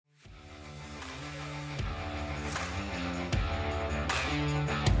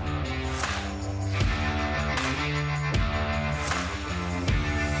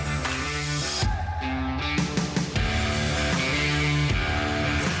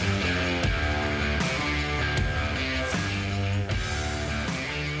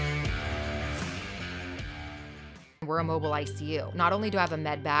we're a mobile ICU. Not only do I have a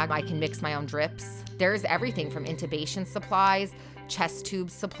med bag, I can mix my own drips. There's everything from intubation supplies, chest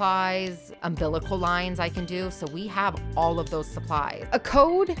tube supplies, umbilical lines I can do. So we have all of those supplies. A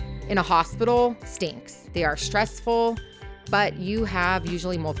code in a hospital stinks. They are stressful, but you have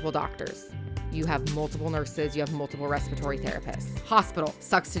usually multiple doctors. You have multiple nurses, you have multiple respiratory therapists. Hospital,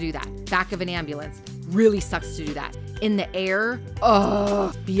 sucks to do that. Back of an ambulance, really sucks to do that. In the air,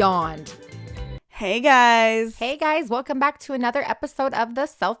 beyond. Hey guys, welcome back to another episode of The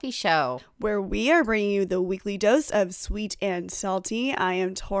Selfie Show, where we are bringing you the weekly dose of sweet and salty. I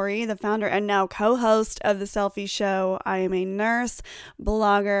am Tori, the founder and now co-host of The Selfie Show. I am a nurse,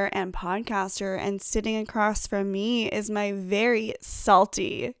 blogger, and podcaster, and sitting across from me is my very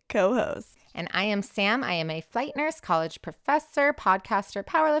salty co-host. And I am Sam. I am a flight nurse, college professor, podcaster,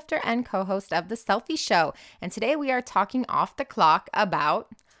 powerlifter, and co-host of The Selfie Show. And today we are talking off the clock about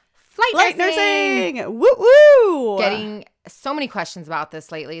flight nursing. Woo woo! Getting so many questions about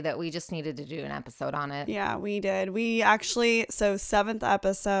this lately that we just needed to do an episode on it. Yeah, we did. We actually, so 7th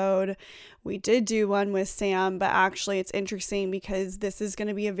episode, we did do one with Sam, but actually it's interesting because this is going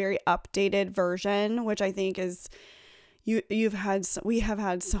to be a very updated version, which I think is... we have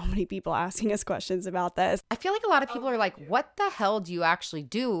had so many people asking us questions about this. I feel like a lot of people are like, what the hell do you actually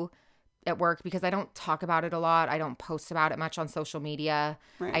do at work? Because I don't talk about it a lot. I don't post about it much on social media.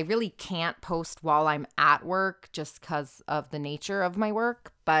 Right. I really can't post while I'm at work just because of the nature of my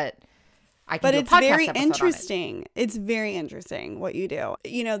work, but I can do a podcast episode on it. But it's very interesting. It's very interesting what you do.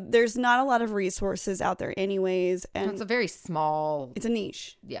 You know, there's not a lot of resources out there anyways. And it's a very small... It's a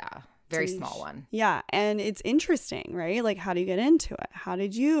niche. Yeah. Very small one. Yeah. And it's interesting, right? Like, how do you get into it? How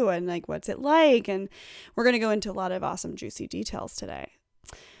did you? And like, what's it like? And we're going to go into a lot of awesome, juicy details today.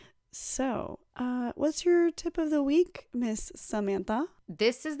 So, what's your tip of the week, Miss Samantha?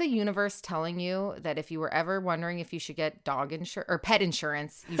 This is the universe telling you that if you were ever wondering if you should get dog insurance or pet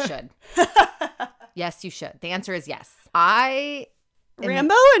insurance, you should. Yes, you should. The answer is yes.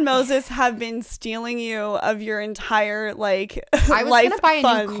 Rambo and Moses have been stealing you of your entire, like, I was life going to buy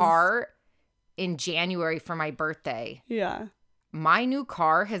funds. a new car in January for my birthday. Yeah. My new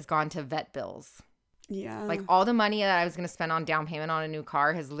car has gone to vet bills. Yeah. Like, all the money that I was going to spend on down payment on a new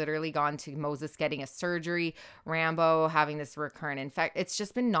car has literally gone to Moses getting a surgery, Rambo having this recurrent infection. It's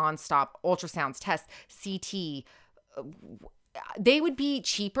just been nonstop ultrasounds, tests, CT. They would be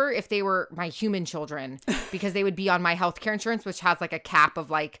cheaper if they were my human children because they would be on my healthcare insurance, which has like a cap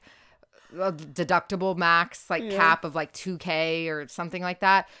of like a deductible max, like cap of like $2,000 or something like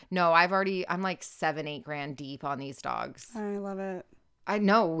that. No, I'm like $7-8 grand deep on these dogs. I love it. I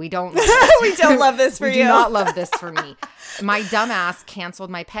know we don't. We don't love this for you. We do not love this for me. My dumbass canceled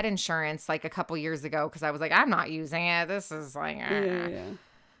my pet insurance like a couple years ago because I was like, I'm not using it. This is like,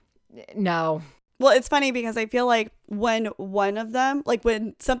 No. Well, it's funny because I feel like when one of them, like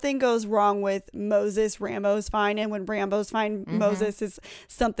when something goes wrong with Moses, Rambo's fine. And when Rambo's fine, Moses is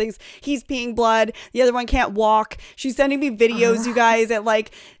he's peeing blood. The other one can't walk. She's sending me videos, you guys, at like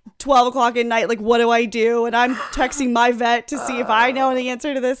 12 o'clock at night. Like, what do I do? And I'm texting my vet to see if I know the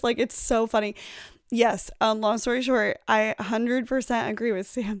answer to this. Like, it's so funny. Yes. Long story short, I 100% agree with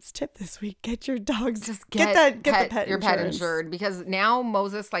Sam's tip this week. Get your dogs. Just get the pet your insurance. pet insured, because now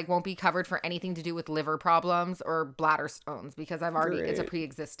Moses like won't be covered for anything to do with liver problems or bladder stones because it's a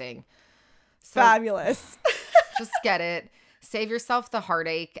pre-existing. So fabulous. Just get it. Save yourself the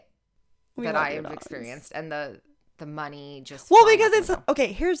heartache that I have experienced and the money just. Well, because it's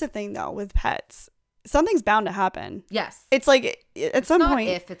okay. Here's the thing though with pets. Something's bound to happen. Yes. It's like at some point. It's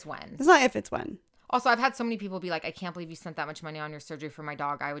not if, it's when. It's not if, it's when. Also, I've had so many people be like, I can't believe you spent that much money on your surgery for my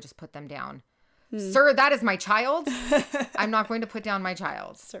dog. I would just put them down. Sir, that is my child. I'm not going to put down my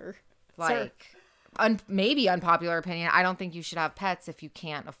child. Sir. Like, maybe unpopular opinion. I don't think you should have pets if you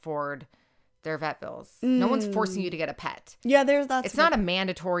can't afford their vet bills. No one's forcing you to get a pet. Yeah, it's not a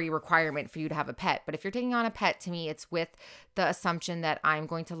mandatory requirement for you to have a pet. But if you're taking on a pet, to me, it's with the assumption that I'm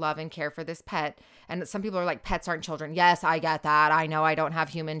going to love and care for this pet. And some people are like, pets aren't children. Yes, I get that. I know I don't have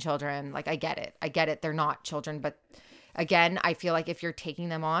human children. Like, I get it. They're not children. But again, I feel like if you're taking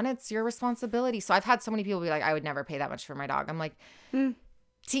them on, it's your responsibility. So I've had so many people be like, I would never pay that much for my dog. I'm like, to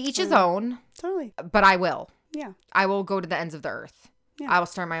each his own. Totally. But I will. Yeah. I will go to the ends of the earth. Yeah. I will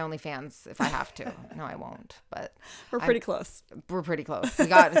start my OnlyFans if I have to. No, I won't. But we're pretty close. We're pretty close. We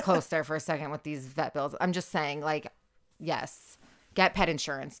got close there for a second with these vet bills. I'm just saying, like, yes, get pet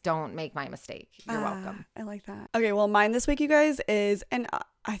insurance. Don't make my mistake. You're welcome. I like that. Okay, well, mine this week, you guys, is, and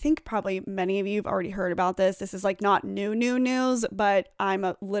I think probably many of you have already heard about this. This is like not new news, but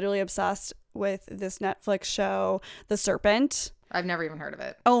I'm literally obsessed with this Netflix show, The Serpent. I've never even heard of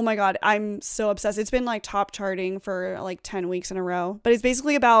it. Oh my God. I'm so obsessed. It's been like top charting for like 10 weeks in a row. But it's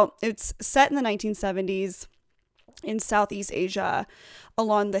basically it's set in the 1970s in Southeast Asia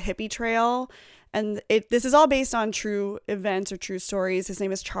along the hippie trail. And this is all based on true events or true stories. His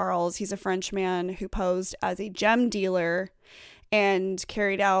name is Charles. He's a Frenchman who posed as a gem dealer and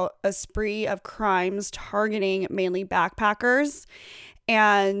carried out a spree of crimes targeting mainly backpackers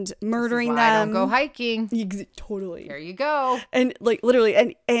and murdering them. I don't go hiking. Totally. There you go. And like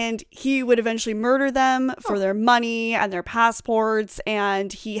literally, and he would eventually murder them for their money and their passports.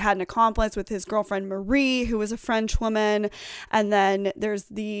 And he had an accomplice with his girlfriend Marie, who was a French woman. And then there's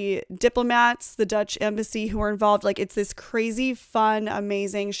the diplomats, the Dutch embassy, who were involved. Like, it's this crazy, fun,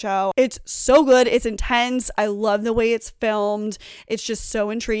 amazing show. It's so good. It's intense. I love the way it's filmed. It's just so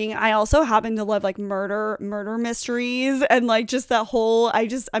intriguing. I also happen to love like murder mysteries and like just that whole.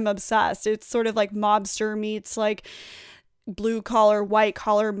 I'm obsessed. It's sort of like mobster meets like blue collar, white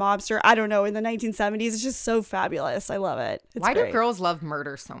collar mobster. I don't know. In the 1970s, it's just so fabulous. I love it. It's Why great. do girls love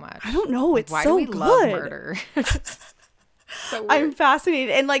murder so much? I don't know. It's why so do we good. love murder? So I'm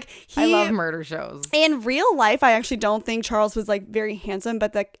fascinated. And like I love murder shows. In real life, I actually don't think Charles was like very handsome,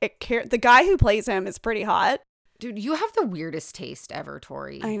 but the guy who plays him is pretty hot. Dude, you have the weirdest taste ever,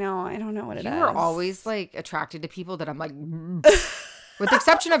 Tori. I know. I don't know what it is. You are always like attracted to people that I'm like, with the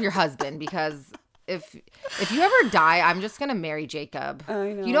exception of your husband, because if you ever die, I'm just gonna marry Jacob. I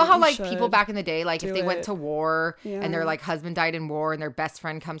know. You know how like should. people back in the day, like if they went to war Yeah. and their like husband died in war and their best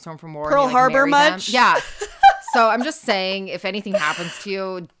friend comes home from war, Pearl and they, like, Harbor marry much? them. Yeah. So I'm just saying, if anything happens to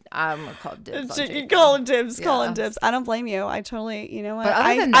you, I'm gonna call dibs on Jacob. Call it dibs. Yeah. Call it dibs. I don't blame you. I totally, you know what? But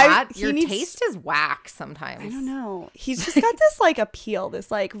other than that, your taste is whack sometimes. I don't know. He's just got this like appeal,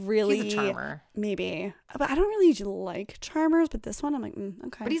 this like really. He's a charmer. Maybe. But I don't really like charmers, but this one I'm like,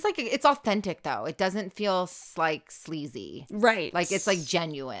 okay. But he's like, it's authentic though. It doesn't feel like sleazy. Right. Like it's like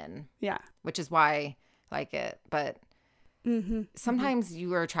genuine. Yeah. Which is why I like it. But sometimes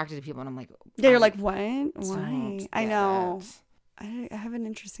you are attracted to people and I'm like, yeah, you're like, what? Why? get I know. it. I have an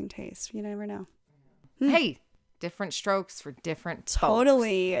interesting taste. You never know. Hey, different strokes for different folks.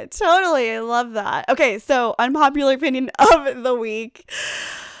 Totally. I love that. Okay, so unpopular opinion of the week.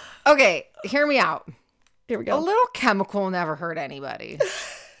 Okay, hear me out. Here we A go. little chemical never hurt anybody.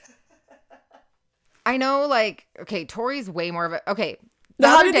 I know, like, okay, Tori's way more of a... Okay,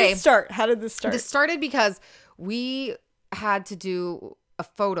 How did this start? This started because we had to do a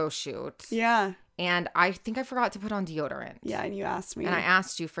photo shoot. Yeah. And I think I forgot to put on deodorant. Yeah, and you asked me. And I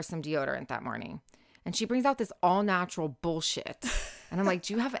asked you for some deodorant that morning. And she brings out this all-natural bullshit. And I'm like,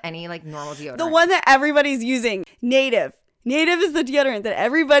 do you have any, like, normal deodorant? The one that everybody's using. Native. Native is the deodorant that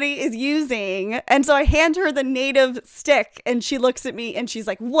everybody is using. And so I hand her the Native stick and she looks at me and she's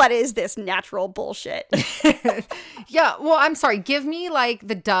like, what is this natural bullshit? Yeah, well, I'm sorry. Give me like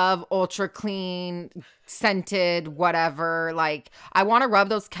the Dove Ultra Clean scented whatever. Like, I want to rub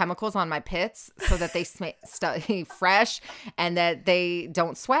those chemicals on my pits so that they stay fresh and that they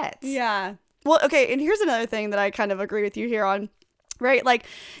don't sweat. Yeah. Well, okay. And here's another thing that I kind of agree with you here on. Right? Like,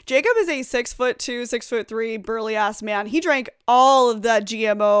 Jacob is a 6'2", 6'3" burly ass man. He drank all of that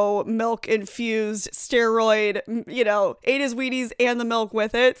GMO milk infused steroid, ate his Wheaties and the milk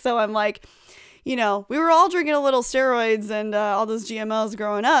with it. So I'm like, we were all drinking a little steroids and all those GMOs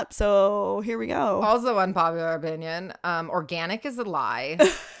growing up. So here we go. Also, unpopular opinion, organic is a lie.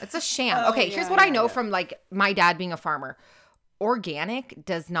 It's a sham. Okay, here's what I know from like my dad being a farmer. Organic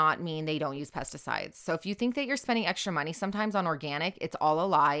does not mean they don't use pesticides. So if you think that you're spending extra money sometimes on organic, it's all a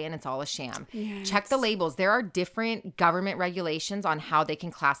lie and it's all a sham. Yes. Check the labels. There are different government regulations on how they can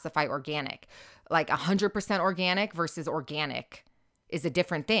classify organic. Like 100% organic versus organic is a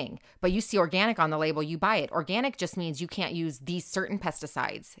different thing. But you see organic on the label, you buy it. Organic just means you can't use these certain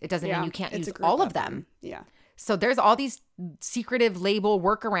pesticides. It doesn't mean you can't use all of them. Yeah. So there's all these secretive label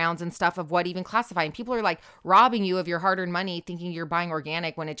workarounds and stuff of what even classifying. People are like robbing you of your hard-earned money thinking you're buying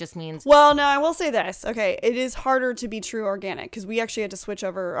organic when it just means... Well, no, I will say this. Okay, it is harder to be true organic because we actually had to switch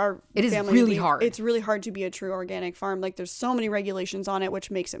over our It is family. really hard. It's really hard to be a true organic farm. Like, there's so many regulations on it, which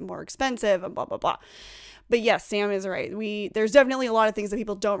makes it more expensive and blah, blah, blah. But yes, Sam is right. There's definitely a lot of things that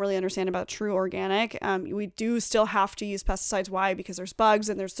people don't really understand about true organic. We do still have to use pesticides. Why? Because there's bugs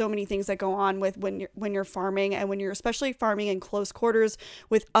and there's so many things that go on with when you're farming and when you're especially farming in close quarters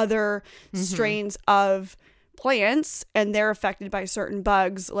with other strains of plants and they're affected by certain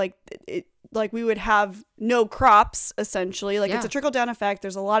bugs. Like we would have no crops essentially. Like it's a trickle down effect.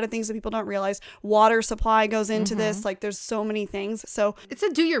 There's a lot of things that people don't realize. Water supply goes into this. Like there's so many things. So it's a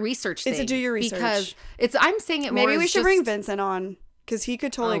do your research thing. It's a do your research. Because I'm saying it more maybe we should bring Vincent on. because he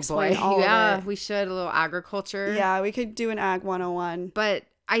could totally Oh, explain boy. all Yeah, of it. we should. A little agriculture. Yeah, we could do an Ag 101. But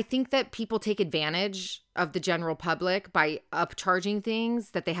I think that people take advantage of the general public by upcharging things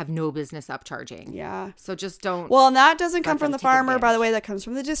that they have no business upcharging. Yeah. So just don't. Well, and that doesn't come let from them the take farmer, by the advantage. way. That comes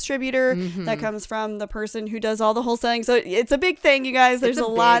from the distributor. Mhm. That comes from the person who does all the wholesaling. So it's a big thing, you guys. There's It's a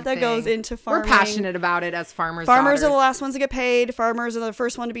a lot big that goes thing. into farming. We're passionate about it as farmers. Farmers are the daughters. last ones to get paid. Farmers are the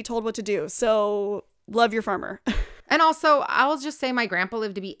first one to be told what to do. So love your farmer. And also, I'll just say my grandpa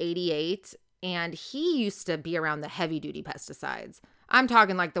lived to be 88, and he used to be around the heavy duty pesticides. I'm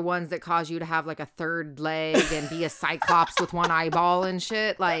talking like the ones that cause you to have like a third leg and be a cyclops with one eyeball and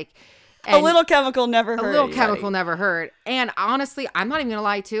shit. Like A little chemical never hurt. a little anybody. chemical never hurt. And honestly, I'm not even gonna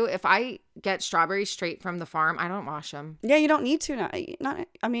lie too. If I get strawberries straight from the farm, I don't wash them. Yeah, you don't need to.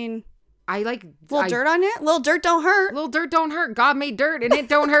 I mean, I like little dirt on it. Little dirt don't hurt. Little dirt don't hurt. God made dirt and it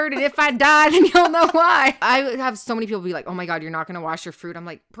don't hurt. And if I die, then you'll know why. I have so many people be like, oh my God, you're not going to wash your fruit. I'm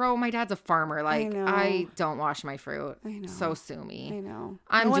like, bro, my dad's a farmer. Like, know. I don't wash my fruit. I know. So sue me. I know.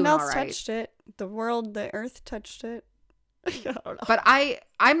 I'm no one doing else all right. touched it. The earth touched it. I don't know. But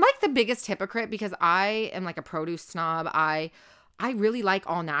I'm like the biggest hypocrite because I am like a produce snob. I really like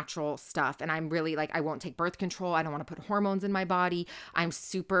all natural stuff. And I'm really like, I won't take birth control. I don't want to put hormones in my body. I'm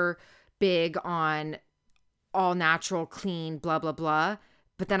super big on all natural, clean, blah, blah, blah.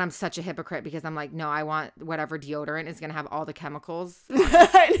 But then I'm such a hypocrite because I'm like, no, I want whatever deodorant is going to have all the chemicals.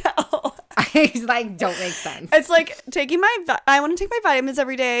 I know. It's like, don't make sense. It's like I want to take my vitamins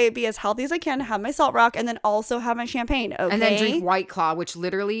every day, be as healthy as I can, have my salt rock, and then also have my champagne. Okay. And then drink White Claw, which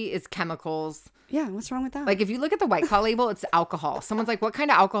literally is chemicals. Yeah, what's wrong with that? Like, if you look at the White Claw label, it's alcohol. Someone's like, what kind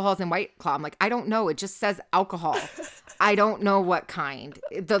of alcohol is in White Claw? I'm like, I don't know. It just says alcohol. I don't know what kind.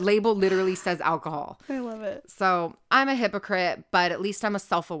 The label literally says alcohol. I love it. So I'm a hypocrite, but at least I'm a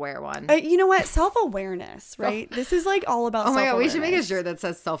self-aware one. You know what? Self-awareness, right? This is like all about Oh my God, we self-awareness. should make a shirt that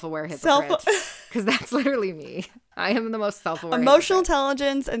says self-aware hypocrite. Because that's literally me. I am the most self-aware Emotional hypocrite.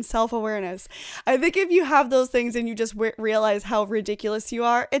 intelligence and self-awareness. I think if you have those things and you just realize how ridiculous you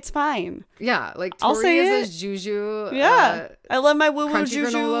are, it's fine. Yeah, like I'll Tori say is it. a juju. Yeah. I love my woo-woo Crunchy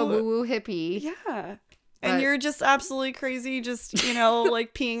juju. granola woo-woo hippie. Yeah. And But- you're just absolutely crazy, just,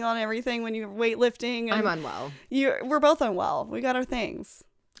 like peeing on everything when you're weightlifting. And I'm unwell. we're both unwell. We got our things.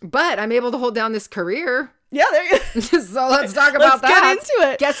 But I'm able to hold down this career. Yeah, there you go. So let's talk about Let's that. get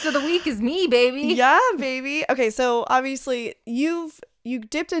into it. Guest of the week is me, baby. Yeah, baby. Okay, so obviously you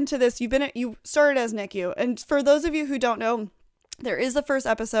dipped into this. You started as NICU. And for those of you who don't know, there is the first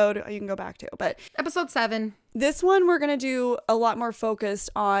episode you can go back to. But Episode 7. this one we're going to do a lot more focused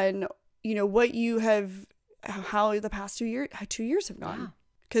on, what you have, how the past 2 years have gone. Yeah.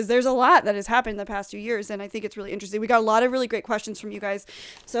 Because there's a lot that has happened in the past 2 years, and I think it's really interesting. We got a lot of really great questions from you guys,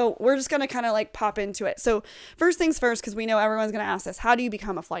 so we're just going to kind of like pop into it. So first things first, because we know everyone's going to ask this, how do you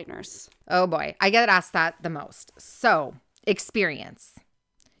become a flight nurse? Oh boy, I get asked that the most. So, experience.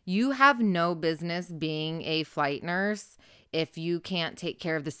 You have no business being a flight nurse if you can't take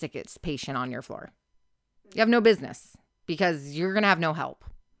care of the sickest patient on your floor. You have no business because you're going to have no help.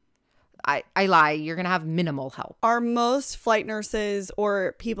 I lie. You're going to have minimal help. Are most flight nurses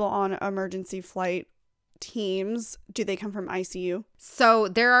or people on emergency flight teams, do they come from ICU? So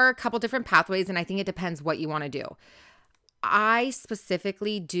there are a couple different pathways, and I think it depends what you want to do. I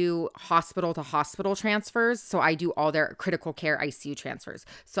specifically do hospital to hospital transfers. So I do all their critical care ICU transfers.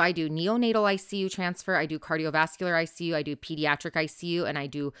 So I do neonatal ICU transfer. I do cardiovascular ICU. I do pediatric ICU, and I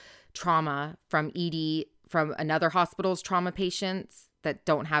do trauma from ED from another hospital's trauma patients that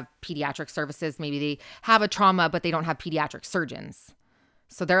don't have pediatric services. Maybe they have a trauma, but they don't have pediatric surgeons.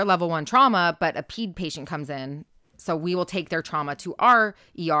 So they're level 1 trauma, but a ped patient comes in. So we will take their trauma to our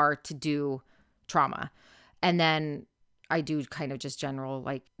ER to do trauma. And then I do kind of just general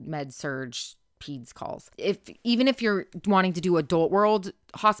like med surge peds calls. Even if you're wanting to do adult world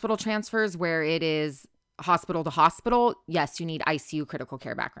hospital transfers where it is hospital to hospital, yes, you need ICU critical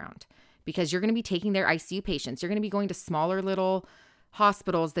care background because you're going to be taking their ICU patients. You're going to be going to smaller little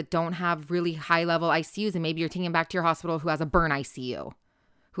hospitals that don't have really high level ICUs, and maybe you're taking them back to your hospital who has a burn ICU,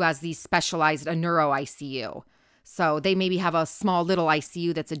 who has these specialized a neuro ICU. So they maybe have a small little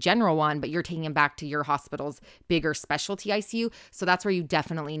ICU that's a general one, but you're taking them back to your hospital's bigger specialty ICU. So that's where you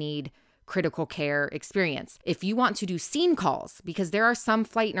definitely need critical care experience. If you want to do scene calls, because there are some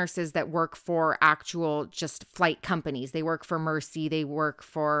flight nurses that work for actual just flight companies. They work for Mercy. They work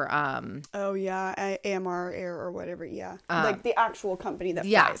for Oh yeah, AMR Air or whatever. Yeah, like the actual company that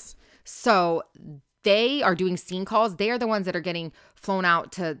flies. So they are doing scene calls. They are the ones that are getting flown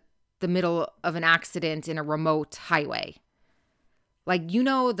out to the middle of an accident in a remote highway. Like,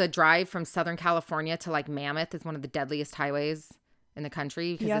 the drive from Southern California to like Mammoth is one of the deadliest highways in the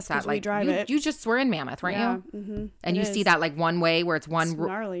country because Yes, it's that 'cause we like drive it. you just were in Mammoth, weren't Yeah. you? Mm-hmm. And you see that like one way where it's one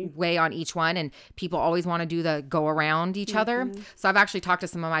gnarly. way on each one, and people always want to do the go around each other. So I've actually talked to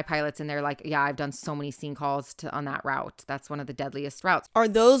some of my pilots, and they're like, yeah, I've done so many scene calls on that route. That's one of the deadliest routes. Are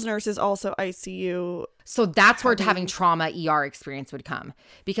those nurses also ICU? So that's where having trauma ER experience would come.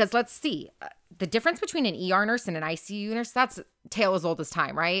 Because let's see, the difference between an ER nurse and an ICU nurse, that's tale as old as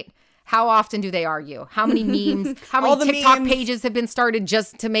time, right? How often do they argue? How many memes, how many TikTok pages have been started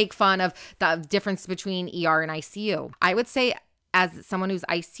just to make fun of the difference between ER and ICU? I would say as someone who's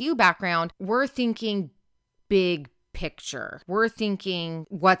ICU background, we're thinking big picture. We're thinking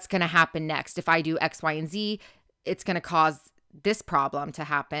what's going to happen next. If I do X, Y, and Z, it's going to cause this problem to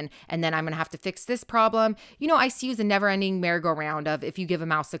happen, and then I'm going to have to fix this problem. You know, ICU is a never-ending merry-go-round of if you give a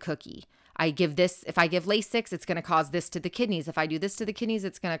mouse a cookie. I give this, if I give Lasix, it's going to cause this to the kidneys. If I do this to the kidneys,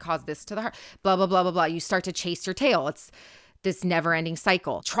 it's going to cause this to the heart, blah, blah, blah, blah, blah. You start to chase your tail. It's this never-ending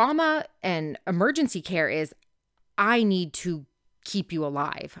cycle. Trauma and emergency care is, I need to keep you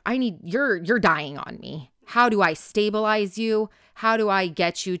alive. You're dying on me. How do I stabilize you? How do I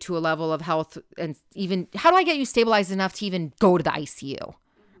get you to a level of health? And even, how do I get you stabilized enough to even go to the ICU,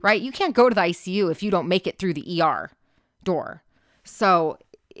 right? You can't go to the ICU if you don't make it through the ER door. So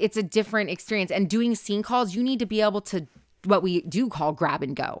it's a different experience. And doing scene calls, you need to be able to, what we do call grab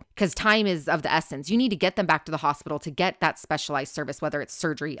and go, because time is of the essence. You need to get them back to the hospital to get that specialized service, whether it's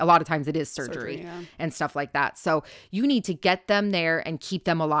surgery. A lot of times it is surgery and stuff like that. So you need to get them there and keep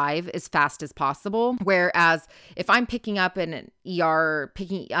them alive as fast as possible. Whereas if I'm picking up an ER,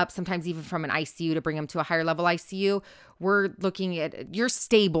 picking up sometimes even from an ICU to bring them to a higher level ICU, we're looking at, you're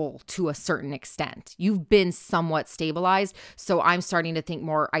stable to a certain extent. You've been somewhat stabilized. So I'm starting to think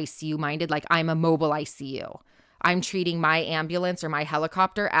more ICU minded, like I'm a mobile ICU. I'm treating my ambulance or my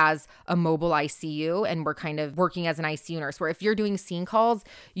helicopter as a mobile ICU, and we're kind of working as an ICU nurse, where if you're doing scene calls,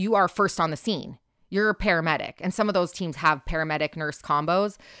 you are first on the scene. You're a paramedic, and some of those teams have paramedic nurse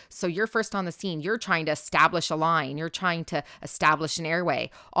combos. So you're first on the scene. You're trying to establish a line. You're trying to establish an airway.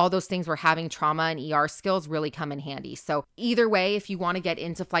 All those things where having trauma and ER skills really come in handy. So either way, if you want to get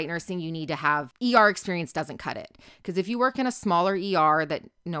into flight nursing, you need to have ER experience. Doesn't cut it. Because if you work in a smaller ER, that,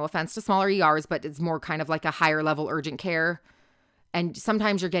 no offense to smaller ERs, but it's more kind of like a higher level urgent care. And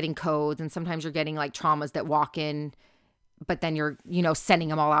sometimes you're getting codes, and sometimes you're getting like traumas that walk in, but then you're, sending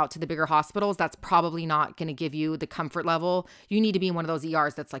them all out to the bigger hospitals. That's probably not going to give you the comfort level. You need to be in one of those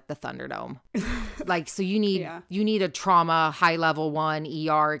ERs that's like the Thunderdome. So you need a trauma, high level 1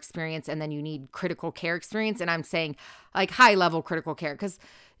 ER experience, and then you need critical care experience. And I'm saying like high level critical care, because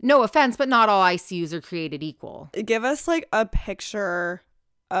no offense, but not all ICUs are created equal. Give us like a picture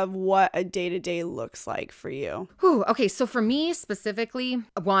of what a day-to-day looks like for you. Whew, okay, so for me specifically,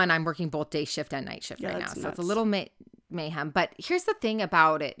 one, I'm working both day shift and night shift right now. So it's a little mayhem. But here's the thing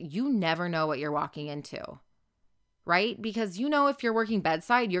about it. You never know what you're walking into, right? Because if you're working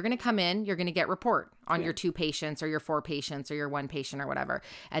bedside, you're going to come in, you're going to get report on your 2 patients or your 4 patients or your 1 patient or whatever.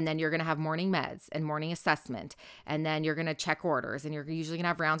 And then you're going to have morning meds and morning assessment. And then you're going to check orders, and you're usually going to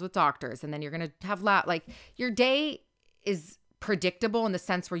have rounds with doctors. And then you're going to have your day is predictable in the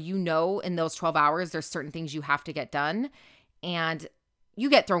sense where in those 12 hours, there's certain things you have to get done. And you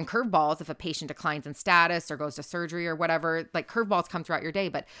get thrown curveballs if a patient declines in status or goes to surgery or whatever. Like curveballs come throughout your day.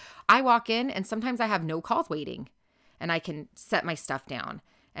 But I walk in, and sometimes I have no calls waiting, and I can set my stuff down,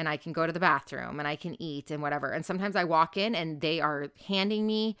 and I can go to the bathroom, and I can eat and whatever. And sometimes I walk in and they are handing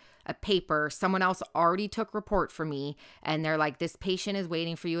me a paper. Someone else already took report for me, and they're like, this patient is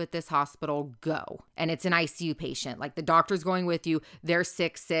waiting for you at this hospital, go. And it's an ICU patient. Like the doctor's going with you. They're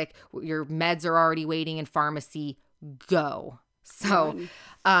sick. Your meds are already waiting in pharmacy, go. So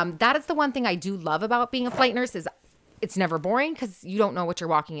that is the one thing I do love about being a flight nurse is it's never boring because you don't know what you're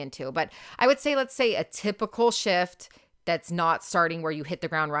walking into. But I would say, let's say a typical shift that's not starting where you hit the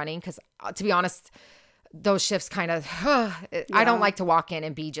ground running, because to be honest, those shifts kind of, I don't like to walk in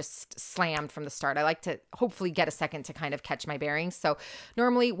and be just slammed from the start. I like to hopefully get a second to kind of catch my bearings. So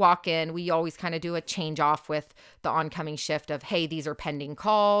normally walk in, we always kind of do a change off with the oncoming shift of, hey, these are pending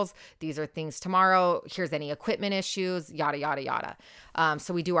calls. These are things tomorrow. Here's any equipment issues, yada, yada, yada.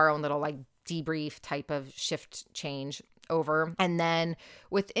 So we do our own little debrief type of shift change over. And then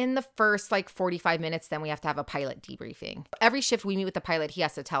within the first 45 minutes, then we have to have a pilot debriefing. Every shift we meet with the pilot, he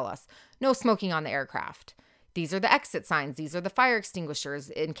has to tell us, no smoking on the aircraft. These are the exit signs. These are the fire extinguishers.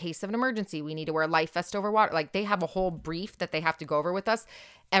 In case of an emergency, we need to wear a life vest over water. They have a whole brief that they have to go over with us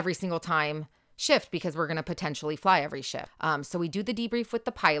every single time shift, because we're going to potentially fly every shift. So we do the debrief with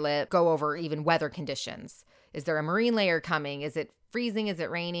the pilot, go over even weather conditions. Is there a marine layer coming? Is it freezing? Is it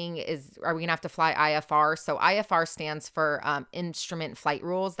raining? Are we gonna have to fly IFR? So IFR stands for instrument flight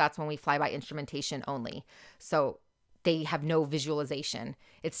rules. That's when we fly by instrumentation only. So they have no visualization.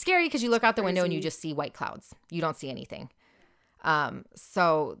 It's scary because you look out the window and you just see white clouds. You don't see anything.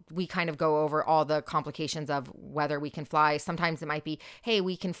 So we kind of go over all the complications of whether we can fly. Sometimes it might be, hey,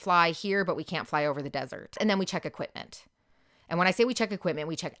 we can fly here, but we can't fly over the desert. And then we check equipment. And when I say we check equipment,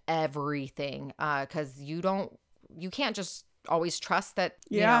 we check everything, because you can't just always trust that,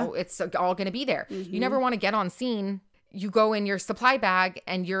 it's all going to be there. You never want to get on scene. You go in your supply bag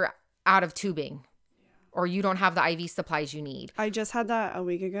and you're out of tubing. Or you don't have the IV supplies you need. I just had that a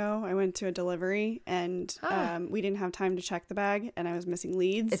week ago. I went to a delivery and we didn't have time to check the bag and I was missing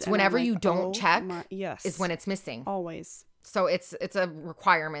leads. It's whenever you don't check yes, is when it's missing. Always. So it's a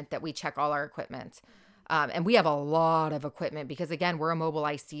requirement that we check all our equipment. And we have a lot of equipment because, again, we're a mobile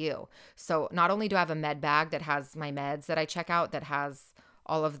ICU. So not only do I have a med bag that has my meds that I check out, that has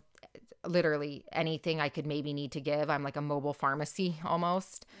all of literally anything I could maybe need to give. I'm like a mobile pharmacy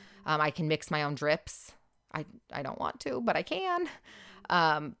almost. I can mix my own drips. I don't want to, but I can.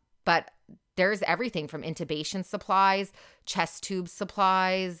 But there's everything from intubation supplies, chest tube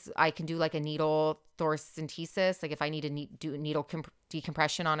supplies. I can do like a needle thoracentesis, like if I need to do needle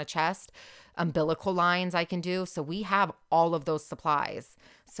decompression on a chest. Umbilical lines I can do. So we have all of those supplies.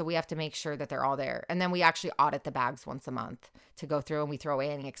 So we have to make sure that they're all there. And then we actually audit the bags once a month to go through, and we throw away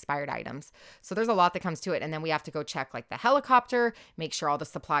any expired items. So there's a lot that comes to it. And then we have to go check like the helicopter, make sure all the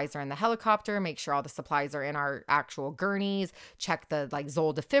supplies are in the helicopter, make sure all the supplies are in our actual gurneys, check the like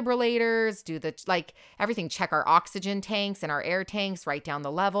Zoll defibrillators, do the like everything, check our oxygen tanks and our air tanks, write down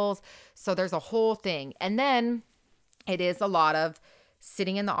the levels. So there's a whole thing. And then it is a lot of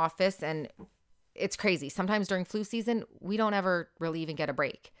sitting in the office, and it's crazy. Sometimes during flu season, we don't ever really even get a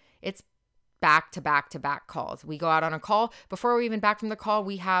break. It's back to back to back calls. We go out on a call. Before we're even back from the call,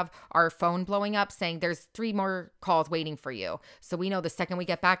 we have our phone blowing up saying there's 3 more calls waiting for you. So we know the second we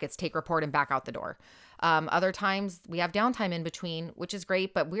get back, it's take report and back out the door. Other times we have downtime in between, which is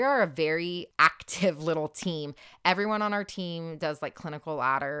great, but we are a very active little team. Everyone on our team does like clinical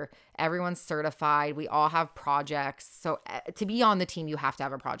ladder. Everyone's certified. We all have projects. So to be on the team, you have to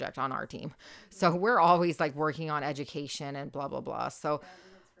have a project on our team. So we're always like working on education and blah, blah, blah. So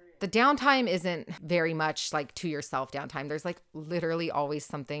the downtime isn't very much like to yourself downtime. There's like literally always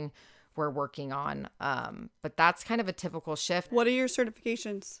something we're working on. But that's kind of a typical shift. What are your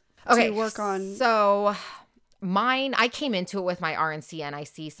certifications? Okay, to work on? So mine, I came into it with my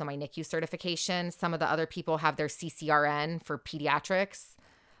RNC-NIC, so my NICU certification. Some of the other people have their CCRN for pediatrics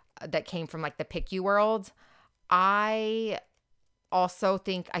that came from like the PICU world. I also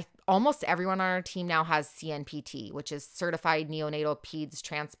think almost everyone on our team now has C-NPT, which is Certified Neonatal Peds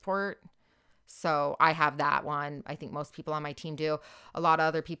Transport. So I have that one. I think most people on my team do. A lot of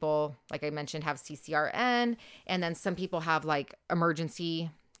other people, like I mentioned, have CCRN. And then some people have like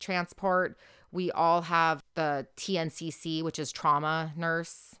emergency transport. We all have the TNCC, which is trauma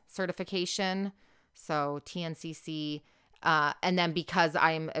nurse certification. So TNCC. And then because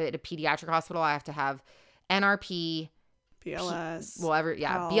I'm at a pediatric hospital, I have to have NRP, BLS.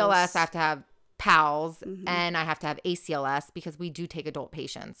 PALS. BLS. I have to have PALS, and I have to have ACLS because we do take adult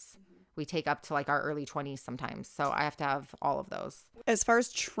patients. We take up to like our early 20s sometimes. So I have to have all of those. As far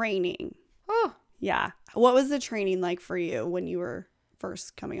as training. Oh. Yeah. What was the training like for you when you were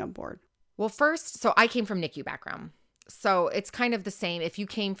first coming on board? Well, first, so I came from NICU background. So it's kind of the same. If you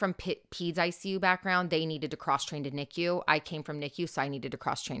came from Peds ICU background, they needed to cross-train to NICU. I came from NICU, so I needed to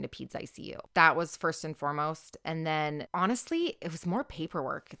cross-train to Peds ICU. That was first and foremost. And then honestly, it was more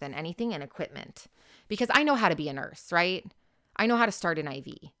paperwork than anything and equipment, because I know how to be a nurse, right? I know how to start an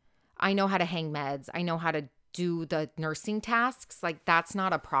IV. I know how to hang meds. I know how to do the nursing tasks. Like that's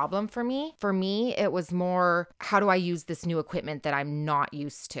not a problem for me. For me, it was more, how do I use this new equipment that I'm not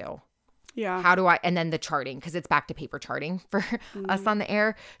used to? Yeah. How do I, and then the charting, because it's back to paper charting for us on the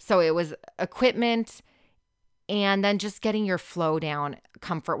air. So it was equipment, and then just getting your flow down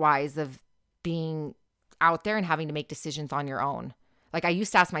comfort wise of being out there and having to make decisions on your own. Like I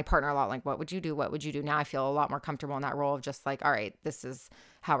used to ask my partner a lot, like, what would you do? What would you do? Now I feel a lot more comfortable in that role of just like, all right, this is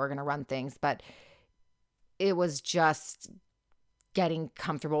how we're going to run things. But it was just getting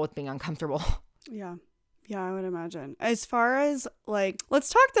comfortable with being uncomfortable. Yeah. Yeah, I would imagine. As far as like, let's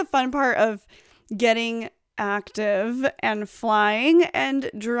talk the fun part of getting active and flying and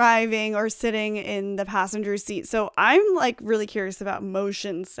driving or sitting in the passenger seat. So I'm like really curious about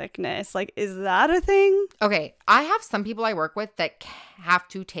motion sickness. Like, is that a thing? Okay. I have some people I work with that have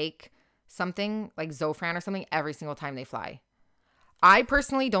to take something like Zofran or something every single time they fly. I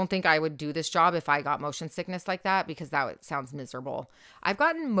personally don't think I would do this job if I got motion sickness like that, because sounds miserable. I've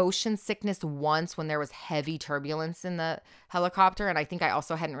gotten motion sickness once when there was heavy turbulence in the helicopter, and I think I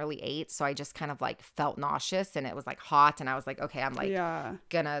also hadn't really ate, so I just kind of like felt nauseous, and it was like hot, and I was like, okay, I'm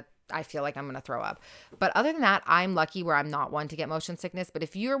like I feel like I'm going to throw up. But other than that, I'm lucky where I'm not one to get motion sickness. But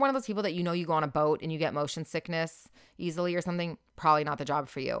if you're one of those people that you go on a boat and you get motion sickness easily or something, probably not the job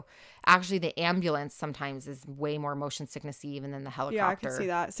for you. Actually, the ambulance sometimes is way more motion sicknessy even than the helicopter. Yeah, I can see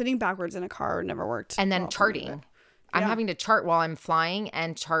that. Sitting backwards in a car never worked. And then charting. I'm having to chart while I'm flying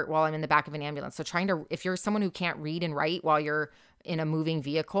and chart while I'm in the back of an ambulance. So if you're someone who can't read and write while you're in a moving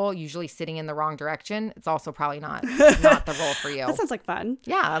vehicle, usually sitting in the wrong direction, it's also probably not the role for you. That sounds like fun.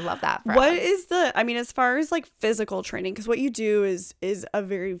 Yeah, I love that. What is as far as like physical training, because what you do is a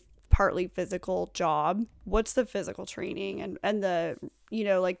very partly physical job. What's the physical training and the,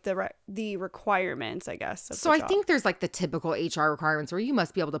 like the requirements, I guess. So I think there's like the typical HR requirements where you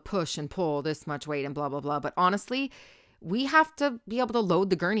must be able to push and pull this much weight and blah, blah, blah. But honestly, we have to be able to load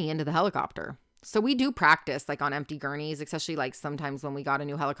the gurney into the helicopter. So we do practice like on empty gurneys, especially like sometimes when we got a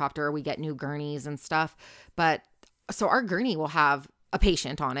new helicopter, we get new gurneys and stuff. But so our gurney will have a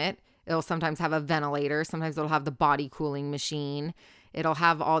patient on it. It'll sometimes have a ventilator. Sometimes it'll have the body cooling machine. It'll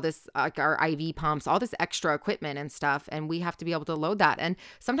have all this, like our IV pumps, all this extra equipment and stuff. And we have to be able to load that. And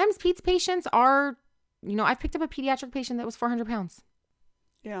sometimes Pete's patients are, I've picked up a pediatric patient that was 400 pounds.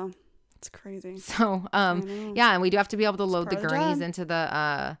 Yeah, it's crazy. So, yeah, and we do have to be able to load the gurneys into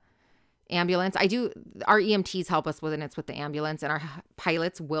the ambulance. Our EMTs help us when it's with the ambulance, and our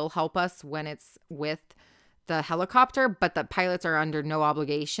pilots will help us when it's with the helicopter, but the pilots are under no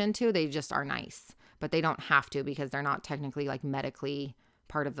obligation to. They just are nice, but they don't have to because they're not technically like medically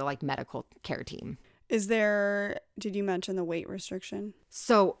part of the like medical care team. Did you mention the weight restriction?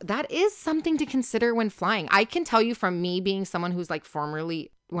 So that is something to consider when flying. I can tell you from me being someone who's like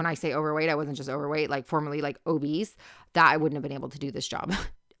formerly, when I say overweight, I wasn't just overweight, like formerly like obese, that I wouldn't have been able to do this job.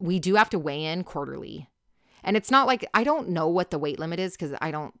 We do have to weigh in quarterly. And it's not like, I don't know what the weight limit is because I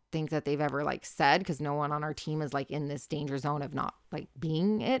don't think that they've ever like said, because no one on our team is like in this danger zone of not like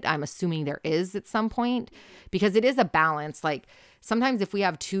being it. I'm assuming there is at some point because it is a balance. Like sometimes if we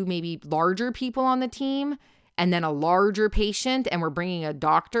have two maybe larger people on the team and then a larger patient and we're bringing a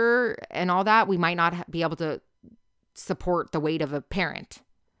doctor and all that, we might not be able to support the weight of a parent.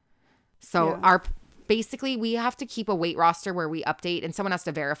 So basically, we have to keep a weight roster where we update and someone has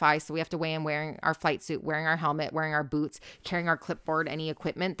to verify. So we have to weigh in wearing our flight suit, wearing our helmet, wearing our boots, carrying our clipboard, any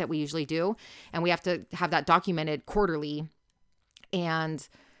equipment that we usually do. And we have to have that documented quarterly. And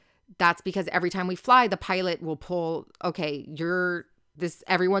that's because every time we fly, the pilot will pull, okay,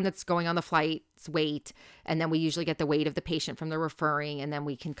 everyone that's going on the flight's weight. And then we usually get the weight of the patient from the referring. And then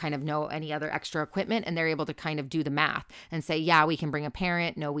we can kind of know any other extra equipment. And they're able to kind of do the math and say, yeah, we can bring a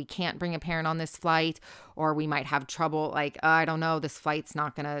parent. No, we can't bring a parent on this flight. Or we might have trouble. Like, I don't know, this flight's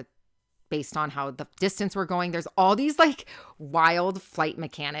not going to, based on how the distance we're going. There's all these like wild flight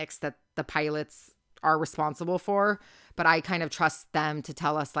mechanics that the pilots are responsible for. But I kind of trust them to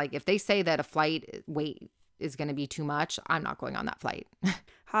tell us, like, if they say that a flight weight is going to be too much, I'm not going on that flight.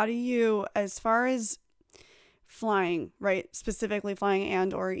 How do you, as far as flying, right? Specifically flying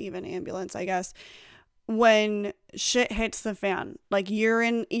and or even ambulance, I guess, when shit hits the fan, like you're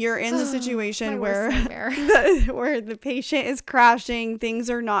in the situation where where the patient is crashing, things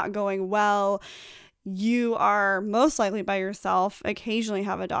are not going well. You are most likely by yourself, occasionally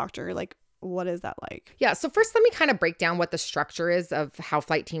have a doctor. Like, what is that like? Yeah. So first, let me kind of break down what the structure is of how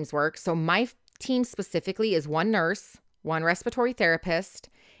flight teams work. So my team specifically is one nurse, one respiratory therapist,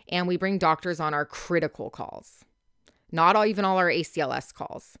 and we bring doctors on our critical calls. Not even all our ACLS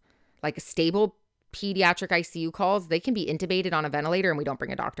calls. Like a stable pediatric ICU calls, they can be intubated on a ventilator and we don't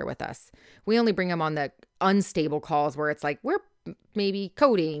bring a doctor with us. We only bring them on the unstable calls where it's like we're maybe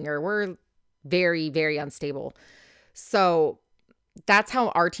coding or we're very, very unstable. So that's how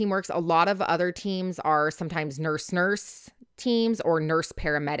our team works. A lot of other teams are sometimes nurse teams or nurse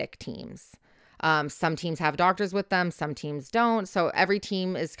paramedic teams. Some teams have doctors with them, some teams don't. So every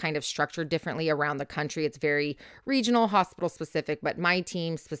team is kind of structured differently around the country. It's very regional, hospital specific, but my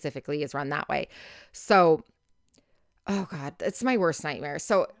team specifically is run that way. So, oh God, it's my worst nightmare.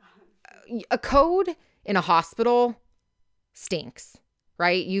 So a code in a hospital stinks,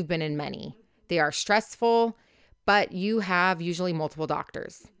 right? You've been in many. They are stressful, but you have usually multiple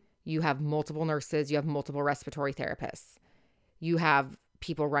doctors. You have multiple nurses. You have multiple respiratory therapists. You have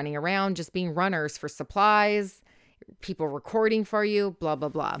people running around just being runners for supplies, people recording for you, blah, blah,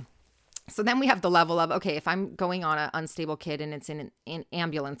 blah. So then we have the level of, okay, if I'm going on an unstable kid and it's in an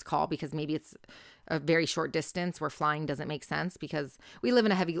ambulance call because maybe it's a very short distance where flying doesn't make sense because we live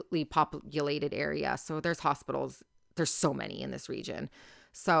in a heavily populated area. So there's hospitals. There's so many in this region.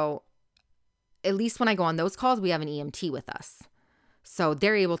 So at least when I go on those calls, we have an EMT with us. So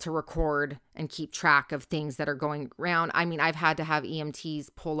they're able to record and keep track of things that are going around. I mean, I've had to have EMTs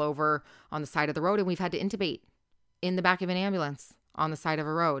pull over on the side of the road and we've had to intubate in the back of an ambulance on the side of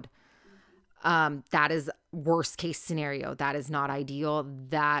a road. That is worst case scenario. That is not ideal.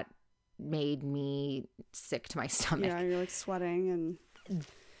 That made me sick to my stomach. Yeah, you're like sweating and...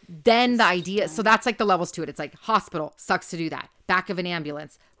 Then the idea, so that's like the levels to it. It's like hospital, sucks to do that. Back of an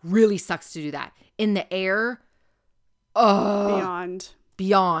ambulance, really sucks to do that. In the air, beyond.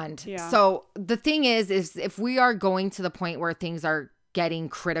 Yeah. So the thing is if we are going to the point where things are getting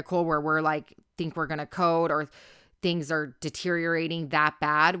critical, where we're like, think we're going to code or things are deteriorating that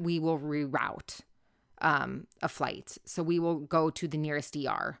bad, we will reroute a flight. So we will go to the nearest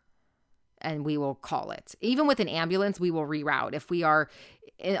ER and we will call it. Even with an ambulance, we will reroute. If we are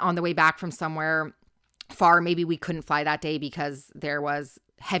on the way back from somewhere far, maybe we couldn't fly that day because there was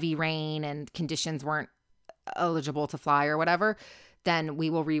heavy rain and conditions weren't eligible to fly or whatever, then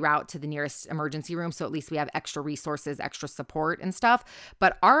we will reroute to the nearest emergency room. So at least we have extra resources, extra support and stuff.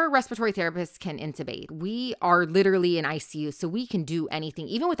 But our respiratory therapists can intubate. We are literally in ICU, so we can do anything,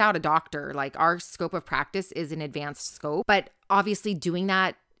 even without a doctor. Like our scope of practice is an advanced scope, but obviously doing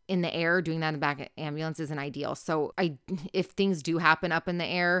that in the air, doing that in the back of ambulance isn't ideal. So if things do happen up in the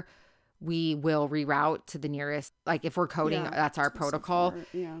air, we will reroute to the nearest, like if we're coding, that's our protocol.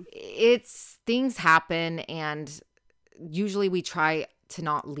 It's things happen. And usually we try to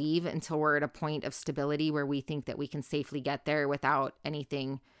not leave until we're at a point of stability where we think that we can safely get there without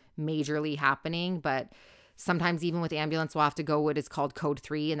anything majorly happening. But sometimes even with ambulance, we'll have to go what is called code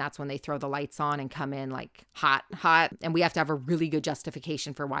 3. And that's when they throw the lights on and come in like hot. And we have to have a really good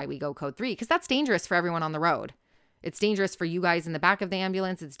justification for why we go code 3, because that's dangerous for everyone on the road. It's dangerous for you guys in the back of the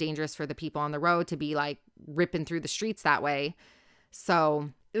ambulance. It's dangerous for the people on the road to be like ripping through the streets that way. So,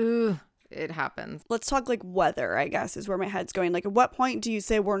 it happens. Let's talk like weather, I guess, is where my head's going. Like, at what point do you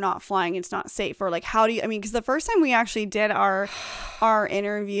say we're not flying, it's not safe? Or like, how do you, I mean, because the first time we actually did our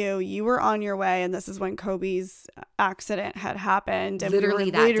interview, you were on your way, and this is when Kobe's accident had happened. And we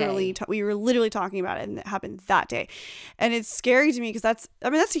were literally talking about it, and it happened that day. And it's scary to me because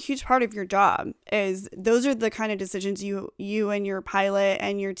that's a huge part of your job, is those are the kind of decisions you and your pilot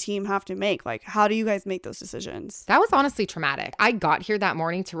and your team have to make. Like, how do you guys make those decisions? That was honestly traumatic. I got here that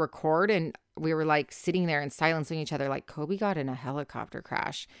morning to record, and we were like sitting there and silencing each other like, Kobe got in a helicopter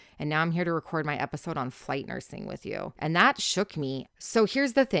crash and now I'm here to record my episode on flight nursing with you. And that shook me. So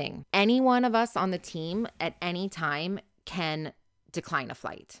here's the thing. Any one of us on the team at any time can decline a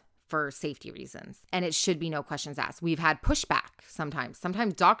flight for safety reasons. And it should be no questions asked. We've had pushback sometimes.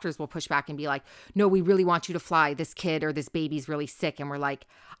 Sometimes doctors will push back and be like, no, we really want you to fly. This kid or this baby's really sick. And we're like,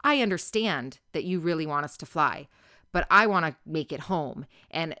 I understand that you really want us to fly, but I want to make it home.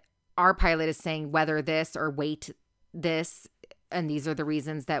 And our pilot is saying whether this or wait this, and these are the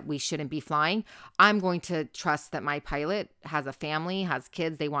reasons that we shouldn't be flying. I'm going to trust that my pilot has a family, has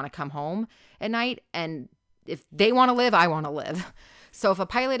kids, they want to come home at night. And if they want to live, I want to live. So if a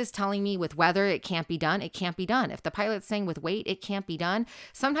pilot is telling me with weather it can't be done, it can't be done. If the pilot's saying with weight it can't be done,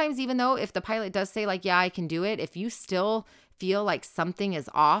 sometimes even though if the pilot does say like, yeah, I can do it, if you still feel like something is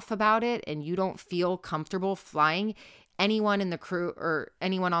off about it and you don't feel comfortable flying, anyone in the crew or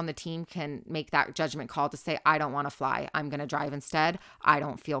anyone on the team can make that judgment call to say, I don't want to fly. I'm going to drive instead. I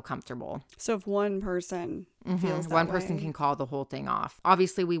don't feel comfortable. So if one person feels that one person can call the whole thing off.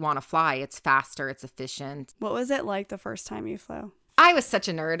 Obviously, we want to fly. It's faster. It's efficient. What was it like the first time you flew? I was such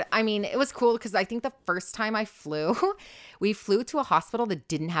a nerd. I mean, it was cool because I think the first time I flew, we flew to a hospital that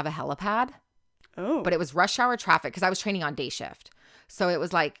didn't have a helipad. Oh. But it was rush hour traffic because I was training on day shift. So it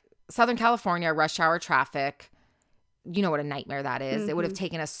was like Southern California, rush hour traffic. You know what a nightmare that is. It would have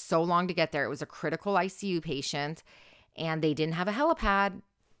taken us so long to get there. It was a critical ICU patient and they didn't have a helipad.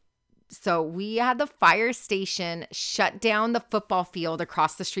 So we had the fire station shut down the football field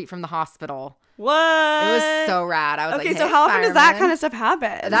across the street from the hospital. What? It was so rad. I was like, okay, so how often does that kind of stuff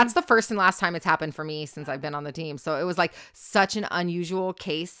happen? That's the first and last time it's happened for me since I've been on the team. So it was like such an unusual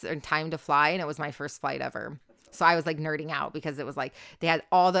case and time to fly. And it was my first flight ever. So I was like nerding out because it was like they had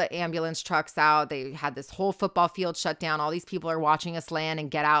all the ambulance trucks out. They had this whole football field shut down. All these people are watching us land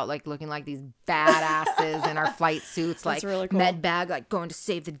and get out, like looking like these badasses in our flight suits, like really cool. med bag, like going to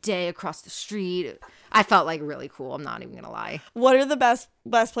save the day across the street. I felt like really cool. I'm not even going to lie. What are the best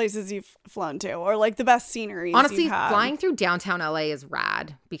places you've flown to, or like the best sceneries? Honestly, you've had? Flying through downtown LA is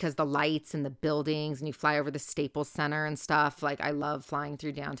rad because the lights and the buildings, and you fly over the Staples Center and stuff. Like, I love flying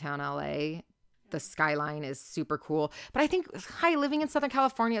through downtown LA. The skyline is super cool. But I think, living in Southern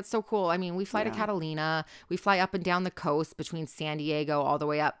California, it's so cool. I mean, we fly to Catalina. We fly up and down the coast between San Diego all the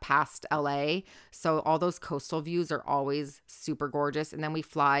way up past LA. So all those coastal views are always super gorgeous. And then we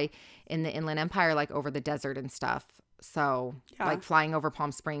fly in the Inland Empire, like over the desert and stuff. So like flying over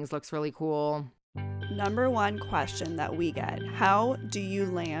Palm Springs looks really cool. Number one question that we get: how do you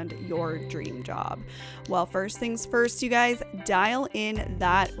land your dream job? Well, first things first, you guys, dial in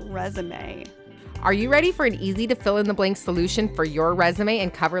that resume. Are you ready for an easy to fill in the blank solution for your resume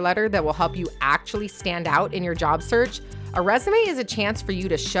and cover letter that will help you actually stand out in your job search? A resume is a chance for you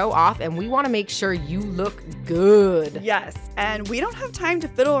to show off, and we want to make sure you look good. Yes, and we don't have time to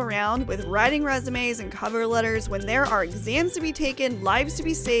fiddle around with writing resumes and cover letters when there are exams to be taken, lives to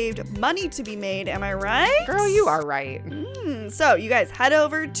be saved, money to be made. Am I right? Girl, you are right. So you guys head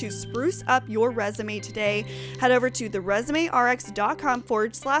over to spruce up your resume today. Head over to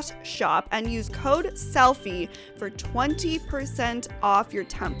theresumérx.com/shop and use code SELFIE for 20% off your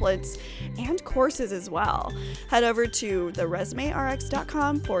templates and courses as well. Head over to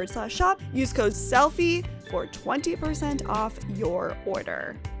theresumérx.com/shop. Use code SELFIE for 20% off your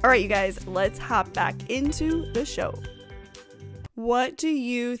order. All right, you guys, let's hop back into the show. What do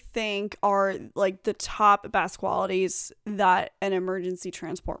you think are like the top best qualities that an emergency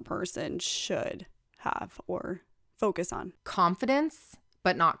transport person should have or focus on? Confidence,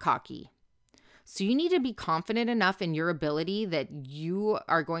 but not cocky. So you need to be confident enough in your ability that you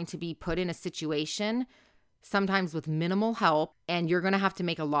are going to be put in a situation sometimes with minimal help, and you're going to have to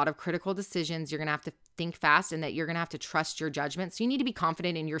make a lot of critical decisions. You're going to have to think fast, and that you're going to have to trust your judgment. So you need to be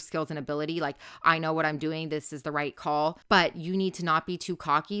confident in your skills and ability. Like, I know what I'm doing. This is the right call. But you need to not be too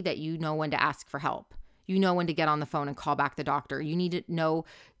cocky that you know when to ask for help. You know when to get on the phone and call back the doctor. You need to know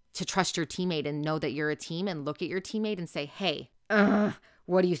to trust your teammate and know that you're a team, and look at your teammate and say, hey,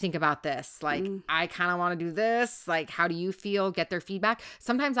 what do you think about this? Like, I kind of want to do this. Like, how do you feel? Get their feedback.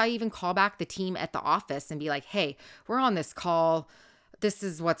 Sometimes I even call back the team at the office and be like, hey, we're on this call. This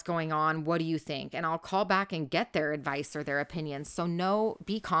is what's going on. What do you think? And I'll call back and get their advice or their opinions. So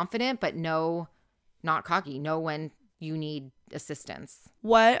be confident, but no, not cocky. Know when you need assistance.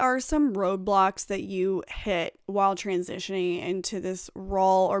 What are some roadblocks that you hit while transitioning into this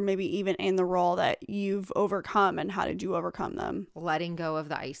role, or maybe even in the role that you've overcome, and how did you overcome them? Letting go of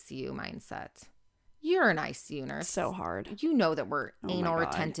the ICU mindset. You're an ICU nurse. So hard. You know that we're anal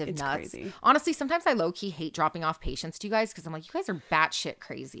retentive it's nuts. Crazy. Honestly, sometimes I low-key hate dropping off patients to you guys because I'm like, you guys are batshit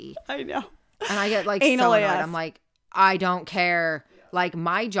crazy. I know. And I get like Anal so annoyed. AF. I'm like, I don't care. Like,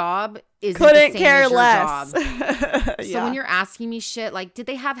 my job isn't Couldn't the same care as your less. job. So Yeah. when you're asking me shit, like, did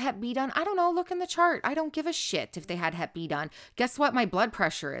they have Hep B done? I don't know. Look in the chart. I don't give a shit if they had Hep B done. Guess what my blood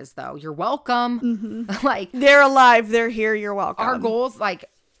pressure is, though? You're welcome. Like, they're alive. They're here. You're welcome. our goals, like,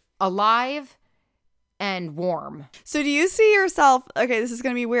 alive and warm. So do you see yourself, okay, this is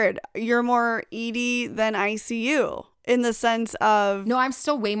going to be weird, you're more ED than ICU in the sense of... No, I'm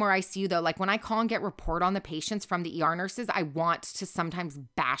still way more ICU though. Like, when I call and get report on the patients from the ER nurses, I want to sometimes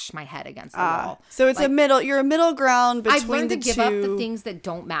bash my head against the wall. So it's like, you're a middle ground between I've learned the to give two. up the things that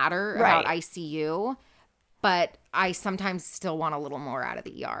don't matter about ICU, but I sometimes still want a little more out of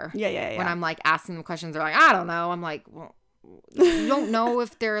the ER. Yeah. When I'm like asking them questions, they're like, I don't know. I'm like, well, you don't know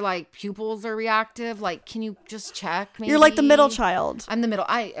if their like pupils are reactive. Like, can you just check? Maybe? You're like the middle child. I'm the middle.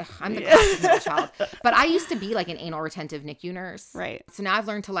 I'm the classic middle child. But I used to be like an anal retentive NICU nurse. Right. So now I've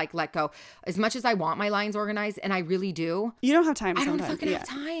learned to like let go. As much as I want my lines organized, and I really do. You don't have time. I don't sometimes. fucking have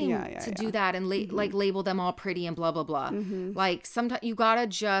time to do that and like label them all pretty and blah blah blah. Like, sometimes you gotta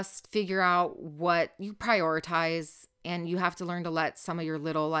just figure out what you prioritize, and you have to learn to let some of your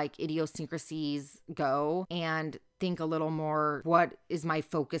little like idiosyncrasies go and think a little more, what is my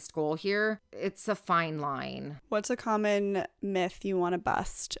focused goal here? It's a fine line. What's a common myth you want to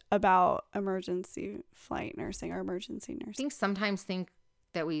bust about emergency flight nursing or emergency nursing? I think sometimes think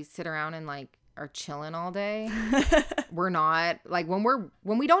that we sit around and like are chilling all day. We're not. Like, when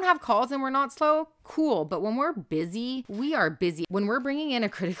we don't have calls and we're not slow, cool. But when we're busy, we are busy. When we're bringing in a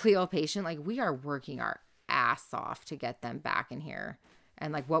critically ill patient, like, we are working our ass off to get them back in here.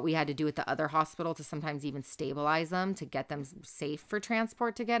 and like what we had to do at the other hospital to sometimes even stabilize them to get them safe for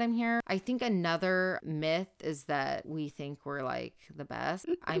transport to get him here. I think another myth is that we think we're like the best.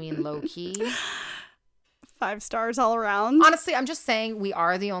 I mean, low key. 5 stars all around. Honestly, I'm just saying we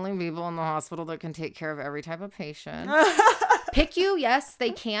are the only people in the hospital that can take care of every type of patient. PICU, yes,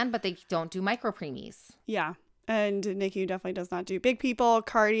 they can, but they don't do micropreemies. Yeah. And NICU definitely does not do big people.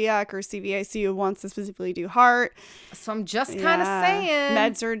 Cardiac or CVICU wants to specifically do heart. So I'm just kind of saying.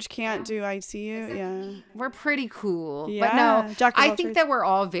 Med-surg can't do ICU. Yeah. We're pretty cool. Yeah. But no, Jack of I all think trades. that we're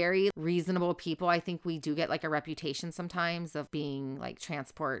all very reasonable people. I think we do get like a reputation sometimes of being like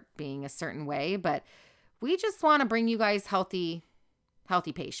transport being a certain way. But we just want to bring you guys healthy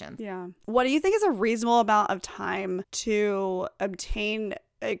patients. Yeah. What do you think is a reasonable amount of time to obtain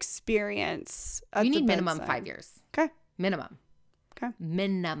experience at You the need minimum bedside? 5 years. Okay. Minimum. Okay.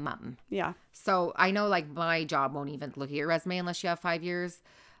 Minimum. Yeah. So I know like my job won't even look at your resume unless you have 5 years.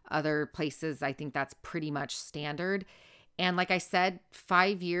 Other places, I think that's pretty much standard. And like I said,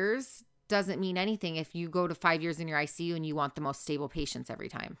 5 years doesn't mean anything if you go to 5 years in your ICU and you want the most stable patients every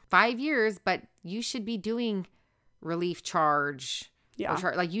time. 5 years, but you should be doing relief charge. Yeah.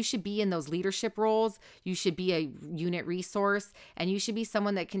 Like you should be in those leadership roles. You should be a unit resource, and you should be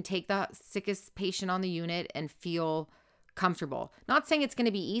someone that can take the sickest patient on the unit and feel comfortable. Not saying it's going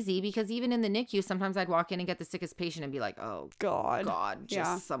to be easy, because even in the NICU, sometimes I'd walk in and get the sickest patient and be like, oh God,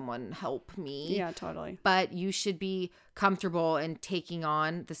 just someone help me. Yeah, totally. But you should be comfortable in taking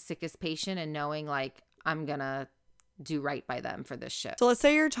on the sickest patient and knowing like, I'm going to do right by them for this shift. So let's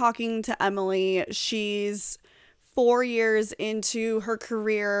say you're talking to Emily. She's 4 years into her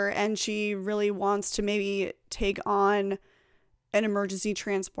career and she really wants to maybe take on an emergency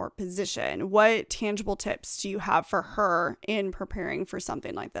transport position. What tangible tips do you have for her in preparing for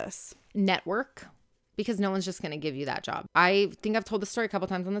something like this? Network, because no one's just going to give you that job. I think I've told this story a couple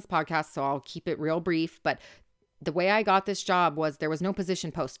times on this podcast, so I'll keep it real brief. But the way I got this job was there was no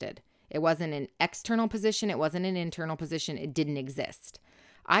position posted. It wasn't an external position. It wasn't an internal position. It didn't exist.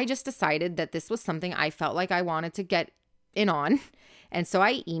 I just decided that this was something I felt like I wanted to get in on. And so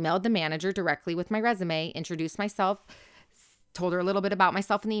I emailed the manager directly with my resume, introduced myself, told her a little bit about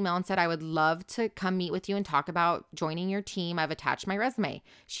myself in the email, and said, I would love to come meet with you and talk about joining your team. I've attached my resume.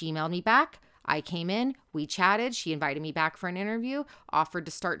 She emailed me back. I came in, we chatted. She invited me back for an interview, offered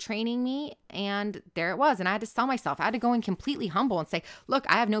to start training me. And there it was. And I had to sell myself. I had to go in completely humble and say, look,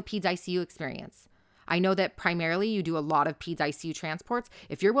 I have no peds ICU experience. I know that primarily you do a lot of peds ICU transports.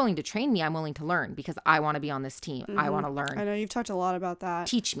 If you're willing to train me, I'm willing to learn, because I want to be on this team. I want to learn. I know you've talked a lot about that.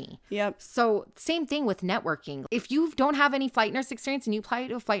 Teach me. Yep. So same thing with networking. If you don't have any flight nurse experience and you apply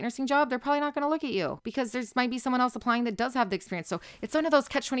to a flight nursing job, they're probably not going to look at you, because there's might be someone else applying that does have the experience. So it's one of those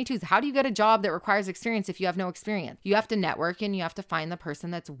catch-22s. How do you get a job that requires experience if you have no experience? You have to network, and you have to find the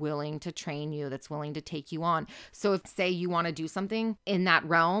person that's willing to train you, that's willing to take you on. So if, say, you want to do something in that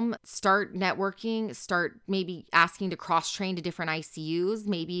realm, start networking, start maybe asking to cross-train to different ICUs.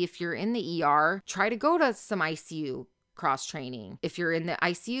 Maybe if you're in the ER, try to go to some ICU cross-training. If you're in the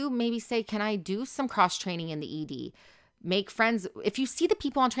ICU, maybe say, can I do some cross-training in the ED? Make friends. If you see the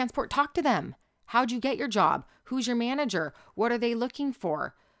people on transport, talk to them. How'd you get your job? Who's your manager? What are they looking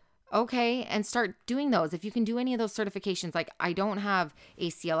for? Okay, and start doing those. If you can do any of those certifications, like I don't have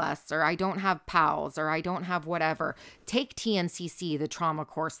ACLS, or I don't have PALS, or I don't have whatever, take TNCC, the trauma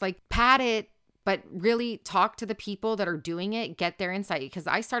course, like pad it, but really talk to the people that are doing it, get their insight. Because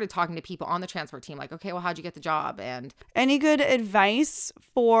I started talking to people on the transport team, like, okay, well, how'd you get the job? And any good advice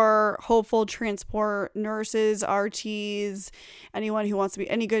for hopeful transport nurses, RTs, anyone who wants to be,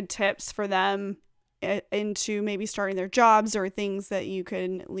 any good tips for them into maybe starting their jobs, or things that you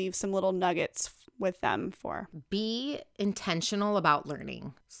can leave some little nuggets with them for? Be intentional about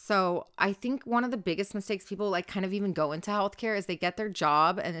learning. So I think one of the biggest mistakes people like kind of even go into healthcare is they get their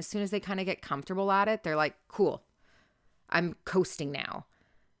job, and as soon as they kind of get comfortable at it, they're like, cool, I'm coasting now.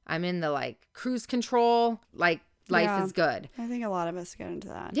 I'm in the like cruise control, like life is good. I think a lot of us get into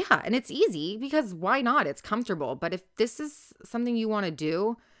that. Yeah. And it's easy, because why not? It's comfortable. But if this is something you want to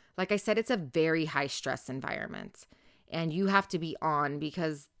do, like I said, it's a very high stress environment, and you have to be on,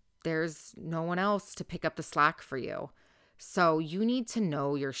 because there's no one else to pick up the slack for you. So you need to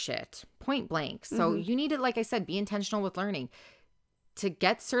know your shit, point blank. So you need to, like I said, be intentional with learning, to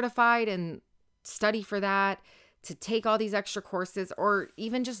get certified and study for that, to take all these extra courses, or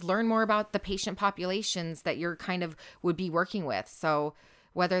even just learn more about the patient populations that you're kind of would be working with. So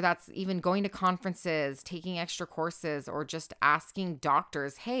whether that's even going to conferences, taking extra courses, or just asking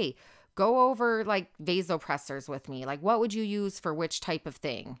doctors, hey, go over like vasopressors with me. Like, what would you use for which type of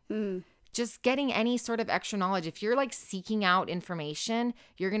thing? just getting any sort of extra knowledge. If you're like seeking out information,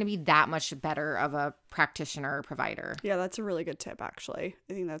 you're going to be that much better of a practitioner or provider. Yeah, that's a really good tip, actually.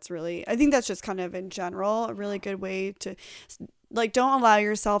 I think that's just kind of in general a really good way to, like, don't allow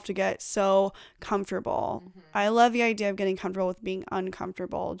yourself to get so comfortable. Mm-hmm. I love the idea of getting comfortable with being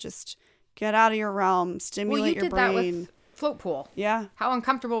uncomfortable. Just get out of your realm, stimulate your brain. That with float pool. Yeah. How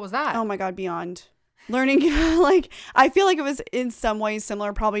uncomfortable was that? Oh my God, beyond. Learning, like, I feel like it was in some ways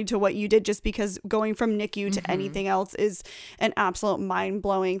similar probably to what you did, just because going from NICU to anything else is an absolute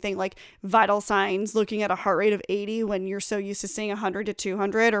mind-blowing thing. Like vital signs, looking at a heart rate of 80 when you're so used to seeing 100 to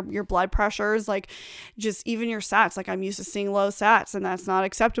 200, or your blood pressures, like just even your SATs. Like I'm used to seeing low SATs, and that's not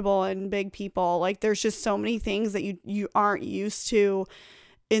acceptable in big people. Like there's just so many things that you aren't used to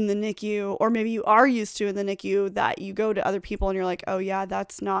in the NICU, or maybe you are used to in the NICU, that you go to other people and you're like, oh yeah,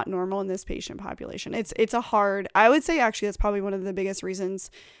 that's not normal in this patient population. It's a hard, I would say actually that's probably one of the biggest reasons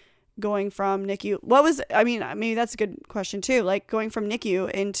going from NICU. Maybe that's a good question too. Like going from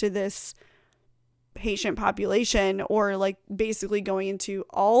NICU into this patient population, or like basically going into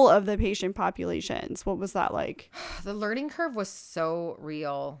all of the patient populations. What was that like? The learning curve was so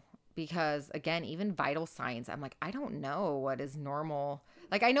real, because again, even vital signs, I'm like, I don't know what is normal.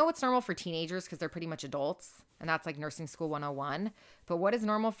 Like, I know what's normal for teenagers because they're pretty much adults, and that's like nursing school 101. But what is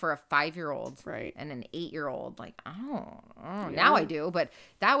normal for a 5-year-old right. and an 8-year-old? Like, I don't know. Yeah. Now I do. But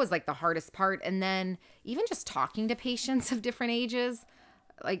that was like the hardest part. And then even just talking to patients of different ages,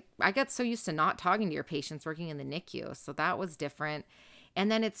 like I got so used to not talking to your patients working in the NICU. So that was different.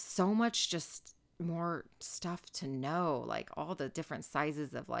 And then it's so much just more stuff to know, like all the different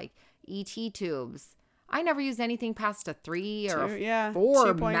sizes of like ET tubes. I never used anything past a 3 or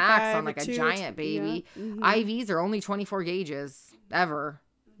 4 max on like a giant baby. Yeah. Mm-hmm. IVs are only 24 gauges ever.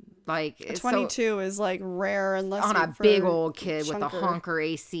 Like a 22 is like rare unless on a big old kid with a honker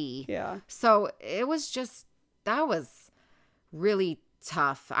AC. Yeah. So it was that was really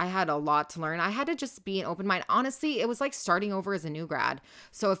tough. I had a lot to learn. I had to just be an open mind. Honestly, it was like starting over as a new grad.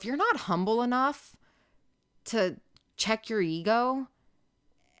 So if you're not humble enough to check your ego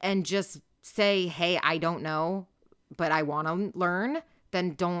and just say, hey, I don't know, but I want to learn,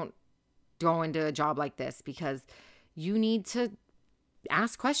 then don't go into a job like this, because you need to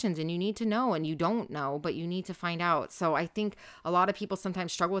ask questions and you need to know, and you don't know, but you need to find out. So I think a lot of people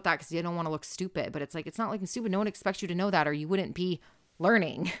sometimes struggle with that because they don't want to look stupid, but it's like, it's not looking stupid. No one expects you to know that, or you wouldn't be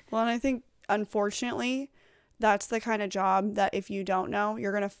learning. Well, and I think unfortunately that's the kind of job that if you don't know,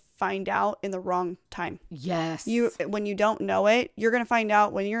 you're going to find out in the wrong time. Yes. When you don't know it, you're going to find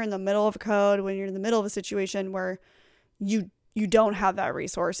out when you're in the middle of a code, when you're in the middle of a situation where you don't have that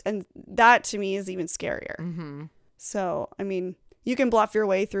resource. And that to me is even scarier. Mm-hmm. So, I mean, you can bluff your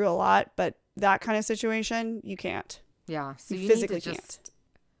way through a lot, but that kind of situation, you can't. Yeah. So you physically need to can't. Just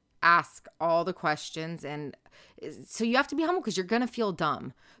ask all the questions, and so you have to be humble because you're going to feel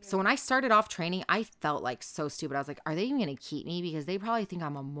dumb. Yeah. So when I started off training, I felt like so stupid. I was like, are they even going to keep me? Because they probably think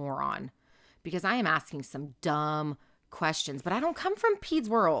I'm a moron, because I am asking some dumb questions, but I don't come from Peds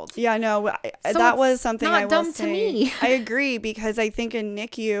world. Yeah, no, so that was something not I will dumb say. To me. I agree, because I think in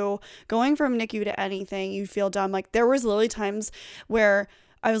NICU, going from NICU to anything, you feel dumb. Like there was literally times where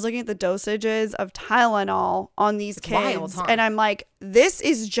I was looking at the dosages of Tylenol on these kids, wild, huh? And I'm like, this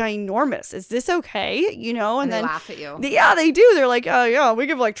is ginormous. Is this okay? You know? And then they laugh at you. Yeah, they do. They're like, oh yeah, we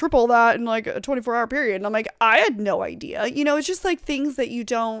give like triple that in like a 24-hour period. And I'm like, I had no idea. You know, it's just like things that you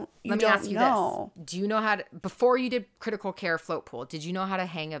don't know. Let me ask you this. Do you know how to, before you did critical care float pool, did you know how to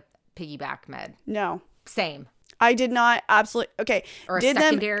hang a piggyback med? No. Same. I did not. Absolutely. Okay. Or a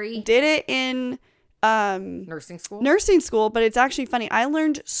secondary? Did it in nursing school, but it's actually funny. I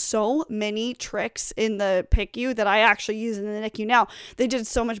learned so many tricks in the PICU that I actually use in the NICU now. They did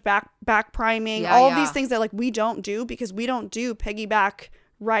so much back priming, all of these things that like we don't do, because we don't do piggyback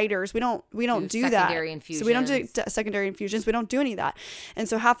riders. We don't do that. Infusions. So we don't do secondary infusions. We don't do any of that. And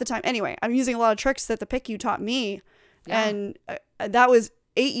so half the time, anyway, I'm using a lot of tricks that the PICU taught me, and that was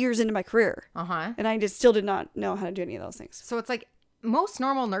 8 years into my career. And I just still did not know how to do any of those things. So it's like most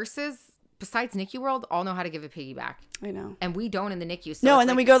normal nurses, besides NICU world, all know how to give a piggyback. I know. And we don't in the NICU. So no, and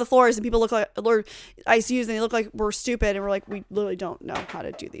then we go to the floors and people look like, or ICUs, and they look like we're stupid, and we're like, we literally don't know how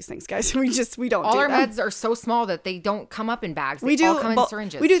to do these things, guys. We don't all do our them. meds are so small that they don't come up in bags. They all come in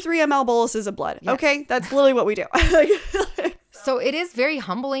syringes. We do 3 ml boluses of blood. Yes. Okay? That's literally what we do. So it is very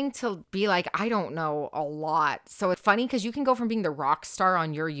humbling to be like, I don't know a lot. So it's funny because you can go from being the rock star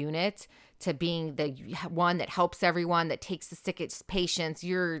on your unit to being the one that helps everyone, that takes the sickest patients.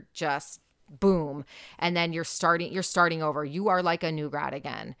 You're just boom. And then you're starting over. You are like a new grad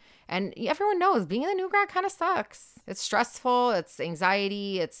again. And everyone knows being a new grad kind of sucks. It's stressful. It's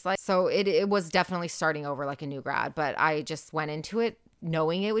anxiety. It's like, so it was definitely starting over like a new grad, but I just went into it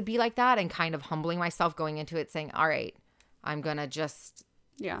knowing it would be like that and kind of humbling myself going into it saying, all right, I'm going to just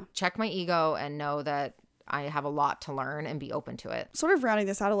check my ego and know that I have a lot to learn and be open to it. Sort of rounding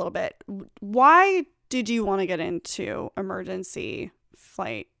this out a little bit. Why did you want to get into emergency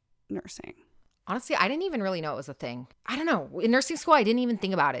flight nursing? Honestly, I didn't even really know it was a thing. I don't know. In nursing school, I didn't even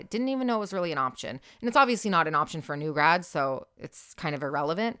think about it. Didn't even know it was really an option. And it's obviously not an option for a new grad, so it's kind of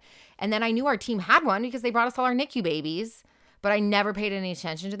irrelevant. And then I knew our team had one because they brought us all our NICU babies, but I never paid any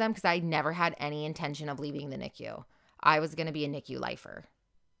attention to them because I never had any intention of leaving the NICU. I was going to be a NICU lifer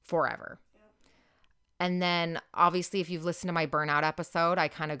forever. And then obviously, if you've listened to my burnout episode, I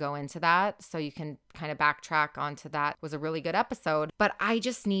kind of go into that. So you can kind of backtrack onto that. It was a really good episode. But I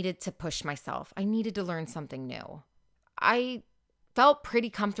just needed to push myself. I needed to learn something new. I felt pretty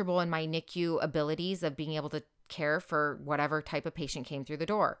comfortable in my NICU abilities of being able to care for whatever type of patient came through the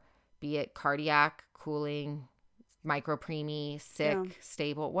door, be it cardiac, cooling, micropreemie, sick,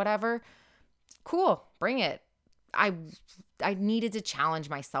 stable, whatever. Cool, bring it. I needed to challenge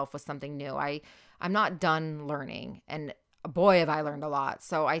myself with something new. I'm not done learning, and boy, have I learned a lot.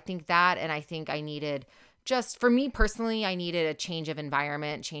 So I think that, and I think I needed, just for me personally, I needed a change of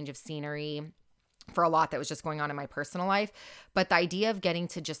environment, change of scenery for a lot that was just going on in my personal life. But the idea of getting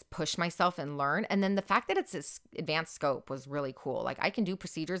to just push myself and learn, and then the fact that it's this advanced scope was really cool. Like I can do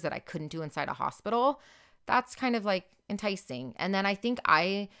procedures that I couldn't do inside a hospital. That's kind of like enticing. And then I think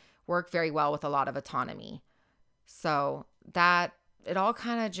I work very well with a lot of autonomy. So that it all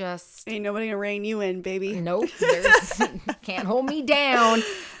kind of just... Ain't nobody gonna rein you in, baby. Nope. Can't hold me down.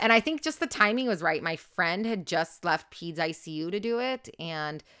 And I think just the timing was right. My friend had just left Peds ICU to do it,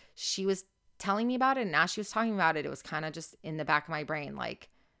 and she was telling me about it. And as she was talking about it, it was kind of just in the back of my brain, like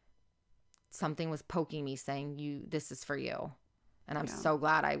something was poking me saying, this is for you. And I'm so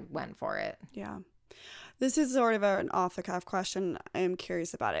glad I went for it. Yeah. This is sort of an off-the-cuff question. I am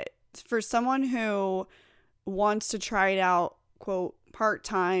curious about it. For someone who wants to try it out, quote,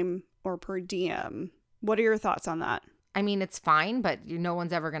 part-time or per diem, what are your thoughts on that? I mean, it's fine, but no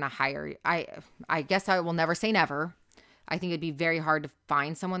one's ever going to hire you. I guess I will never say never. I think it'd be very hard to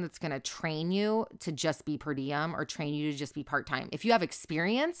find someone that's going to train you to just be per diem or train you to just be part-time. If you have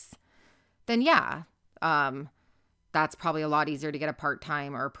experience, then that's probably a lot easier to get a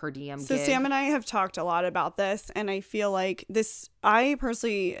part-time or per diem gig. So Sam and I have talked a lot about this, and I feel like I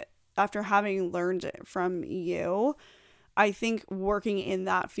personally, after having learned it from you, I think working in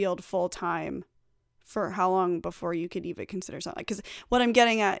that field full-time, for how long before you could even consider something? Because what I'm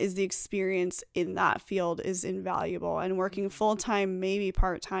getting at is the experience in that field is invaluable, and working full-time, maybe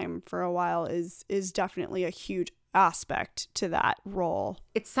part-time for a while is definitely a huge aspect to that role.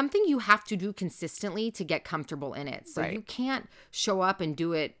 It's something you have to do consistently to get comfortable in it. So you can't show up and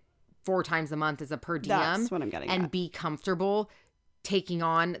do it 4 times a month as a per diem. That's what I'm getting at. Be comfortable taking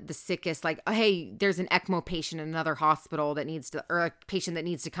on the sickest, like, hey, there's an ECMO patient in another hospital that needs to, or a patient that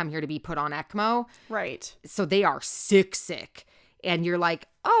needs to come here to be put on ECMO. Right. So they are sick. And you're like,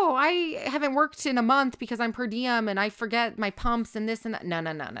 oh, I haven't worked in a month because I'm per diem and I forget my pumps and this and that.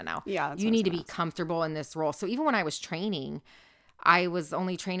 No. Yeah. You need to be comfortable in this role. So even when I was training, I was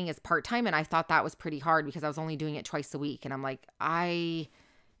only training as part-time, and I thought that was pretty hard because I was only doing it twice a week. And I'm like, I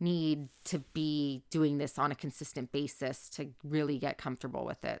need to be doing this on a consistent basis to really get comfortable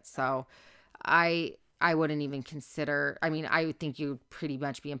with it. So I wouldn't even consider, I mean, I would think you would pretty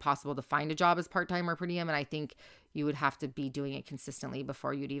much be impossible to find a job as part-time or per diem. And I think you would have to be doing it consistently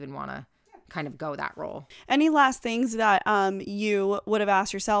before you'd even want to kind of go that role. Any last things that you would have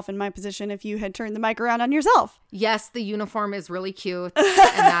asked yourself in my position if you had turned the mic around on yourself? Yes, the uniform is really cute, and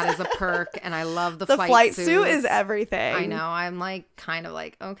that is a perk, and I love the flight suits. suit is everything. I know. I'm like kind of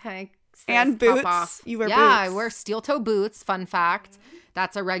like, okay. And boots. You wear boots. Yeah, I wear steel toe boots. Fun fact.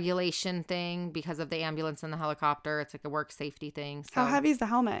 That's a regulation thing because of the ambulance and the helicopter. It's like a work safety thing. So. How heavy is the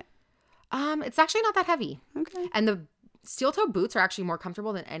helmet? It's actually not that heavy. Okay. And the steel toe boots are actually more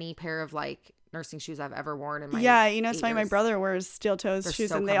comfortable than any pair of like nursing shoes I've ever worn in my it's funny. My brother wears steel toes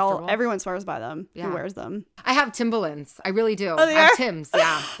shoes, and everyone swears by them. Yeah. Who wears them? I have Timberlands. I really do. Oh, they I have are? Timbs.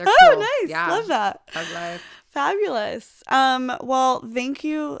 Yeah, they're cool. cool. Nice. Yeah. Love that. Fabulous. Well, thank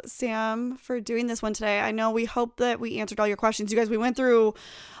you, Sam, for doing this one today. I know we hope that we answered all your questions. You guys, we went through,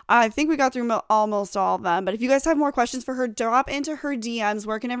 I think we got through almost all of them. But if you guys have more questions for her, drop into her DMs.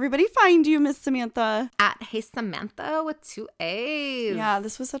 Where can everybody find you, Miss Samantha? At Hey Samantha with 2 A's. Yeah,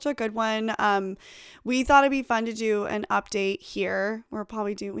 this was such a good one. We thought it'd be fun to do an update here. We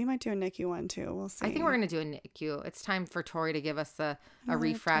might do a NICU one too. We'll see. I think we're going to do a NICU. It's time for Tori to give us a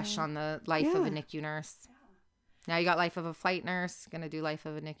refresh on the life of a NICU nurse. Now you got life of a flight nurse. Gonna do life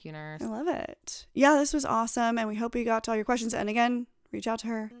of a NICU nurse. I love it. Yeah, this was awesome. And we hope we got to all your questions. And again, reach out to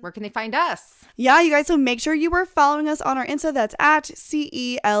her. Where can they find us? Yeah, you guys. So make sure you are following us on our Insta. That's at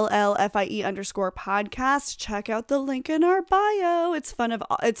CELLFIE_podcast. Check out the link in our bio. It's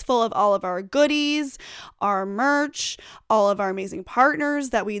full of all of our goodies, our merch, all of our amazing partners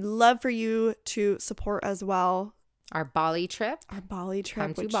that we'd love for you to support as well. Our Bali trip.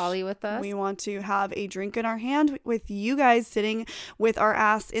 Come to Bali with us. We want to have a drink in our hand with you guys sitting with our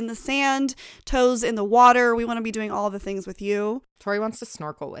ass in the sand, toes in the water. We want to be doing all the things with you. Tori wants to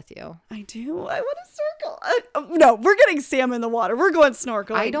snorkel with you. I do. I want to snorkel. No, we're getting Sam in the water. We're going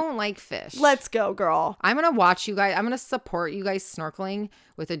snorkeling. I don't like fish. Let's go, girl. I'm going to watch you guys. I'm going to support you guys snorkeling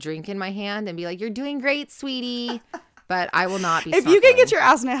with a drink in my hand and be like, you're doing great, sweetie. But I will not be. If you can get your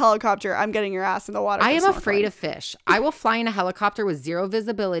ass in a helicopter, I'm getting your ass in the water. I am afraid of fish. I will fly in a helicopter with zero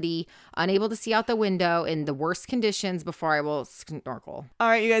visibility, unable to see out the window in the worst conditions before I will snorkel. All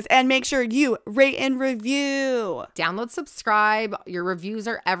right, you guys. And make sure you rate and review. Download, subscribe. Your reviews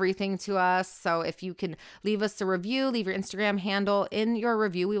are everything to us. So if you can leave us a review, leave your Instagram handle in your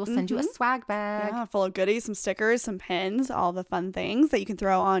review, we will send you a swag bag. Yeah, full of goodies, some stickers, some pins, all the fun things that you can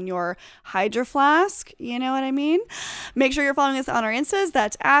throw on your Hydro Flask. You know what I mean? Make sure you're following us on our Instas.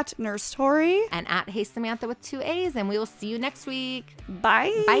 That's at Nurse Tori. And at Hey Samantha with 2 A's. And we will see you next week.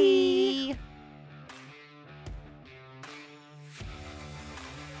 Bye. Bye.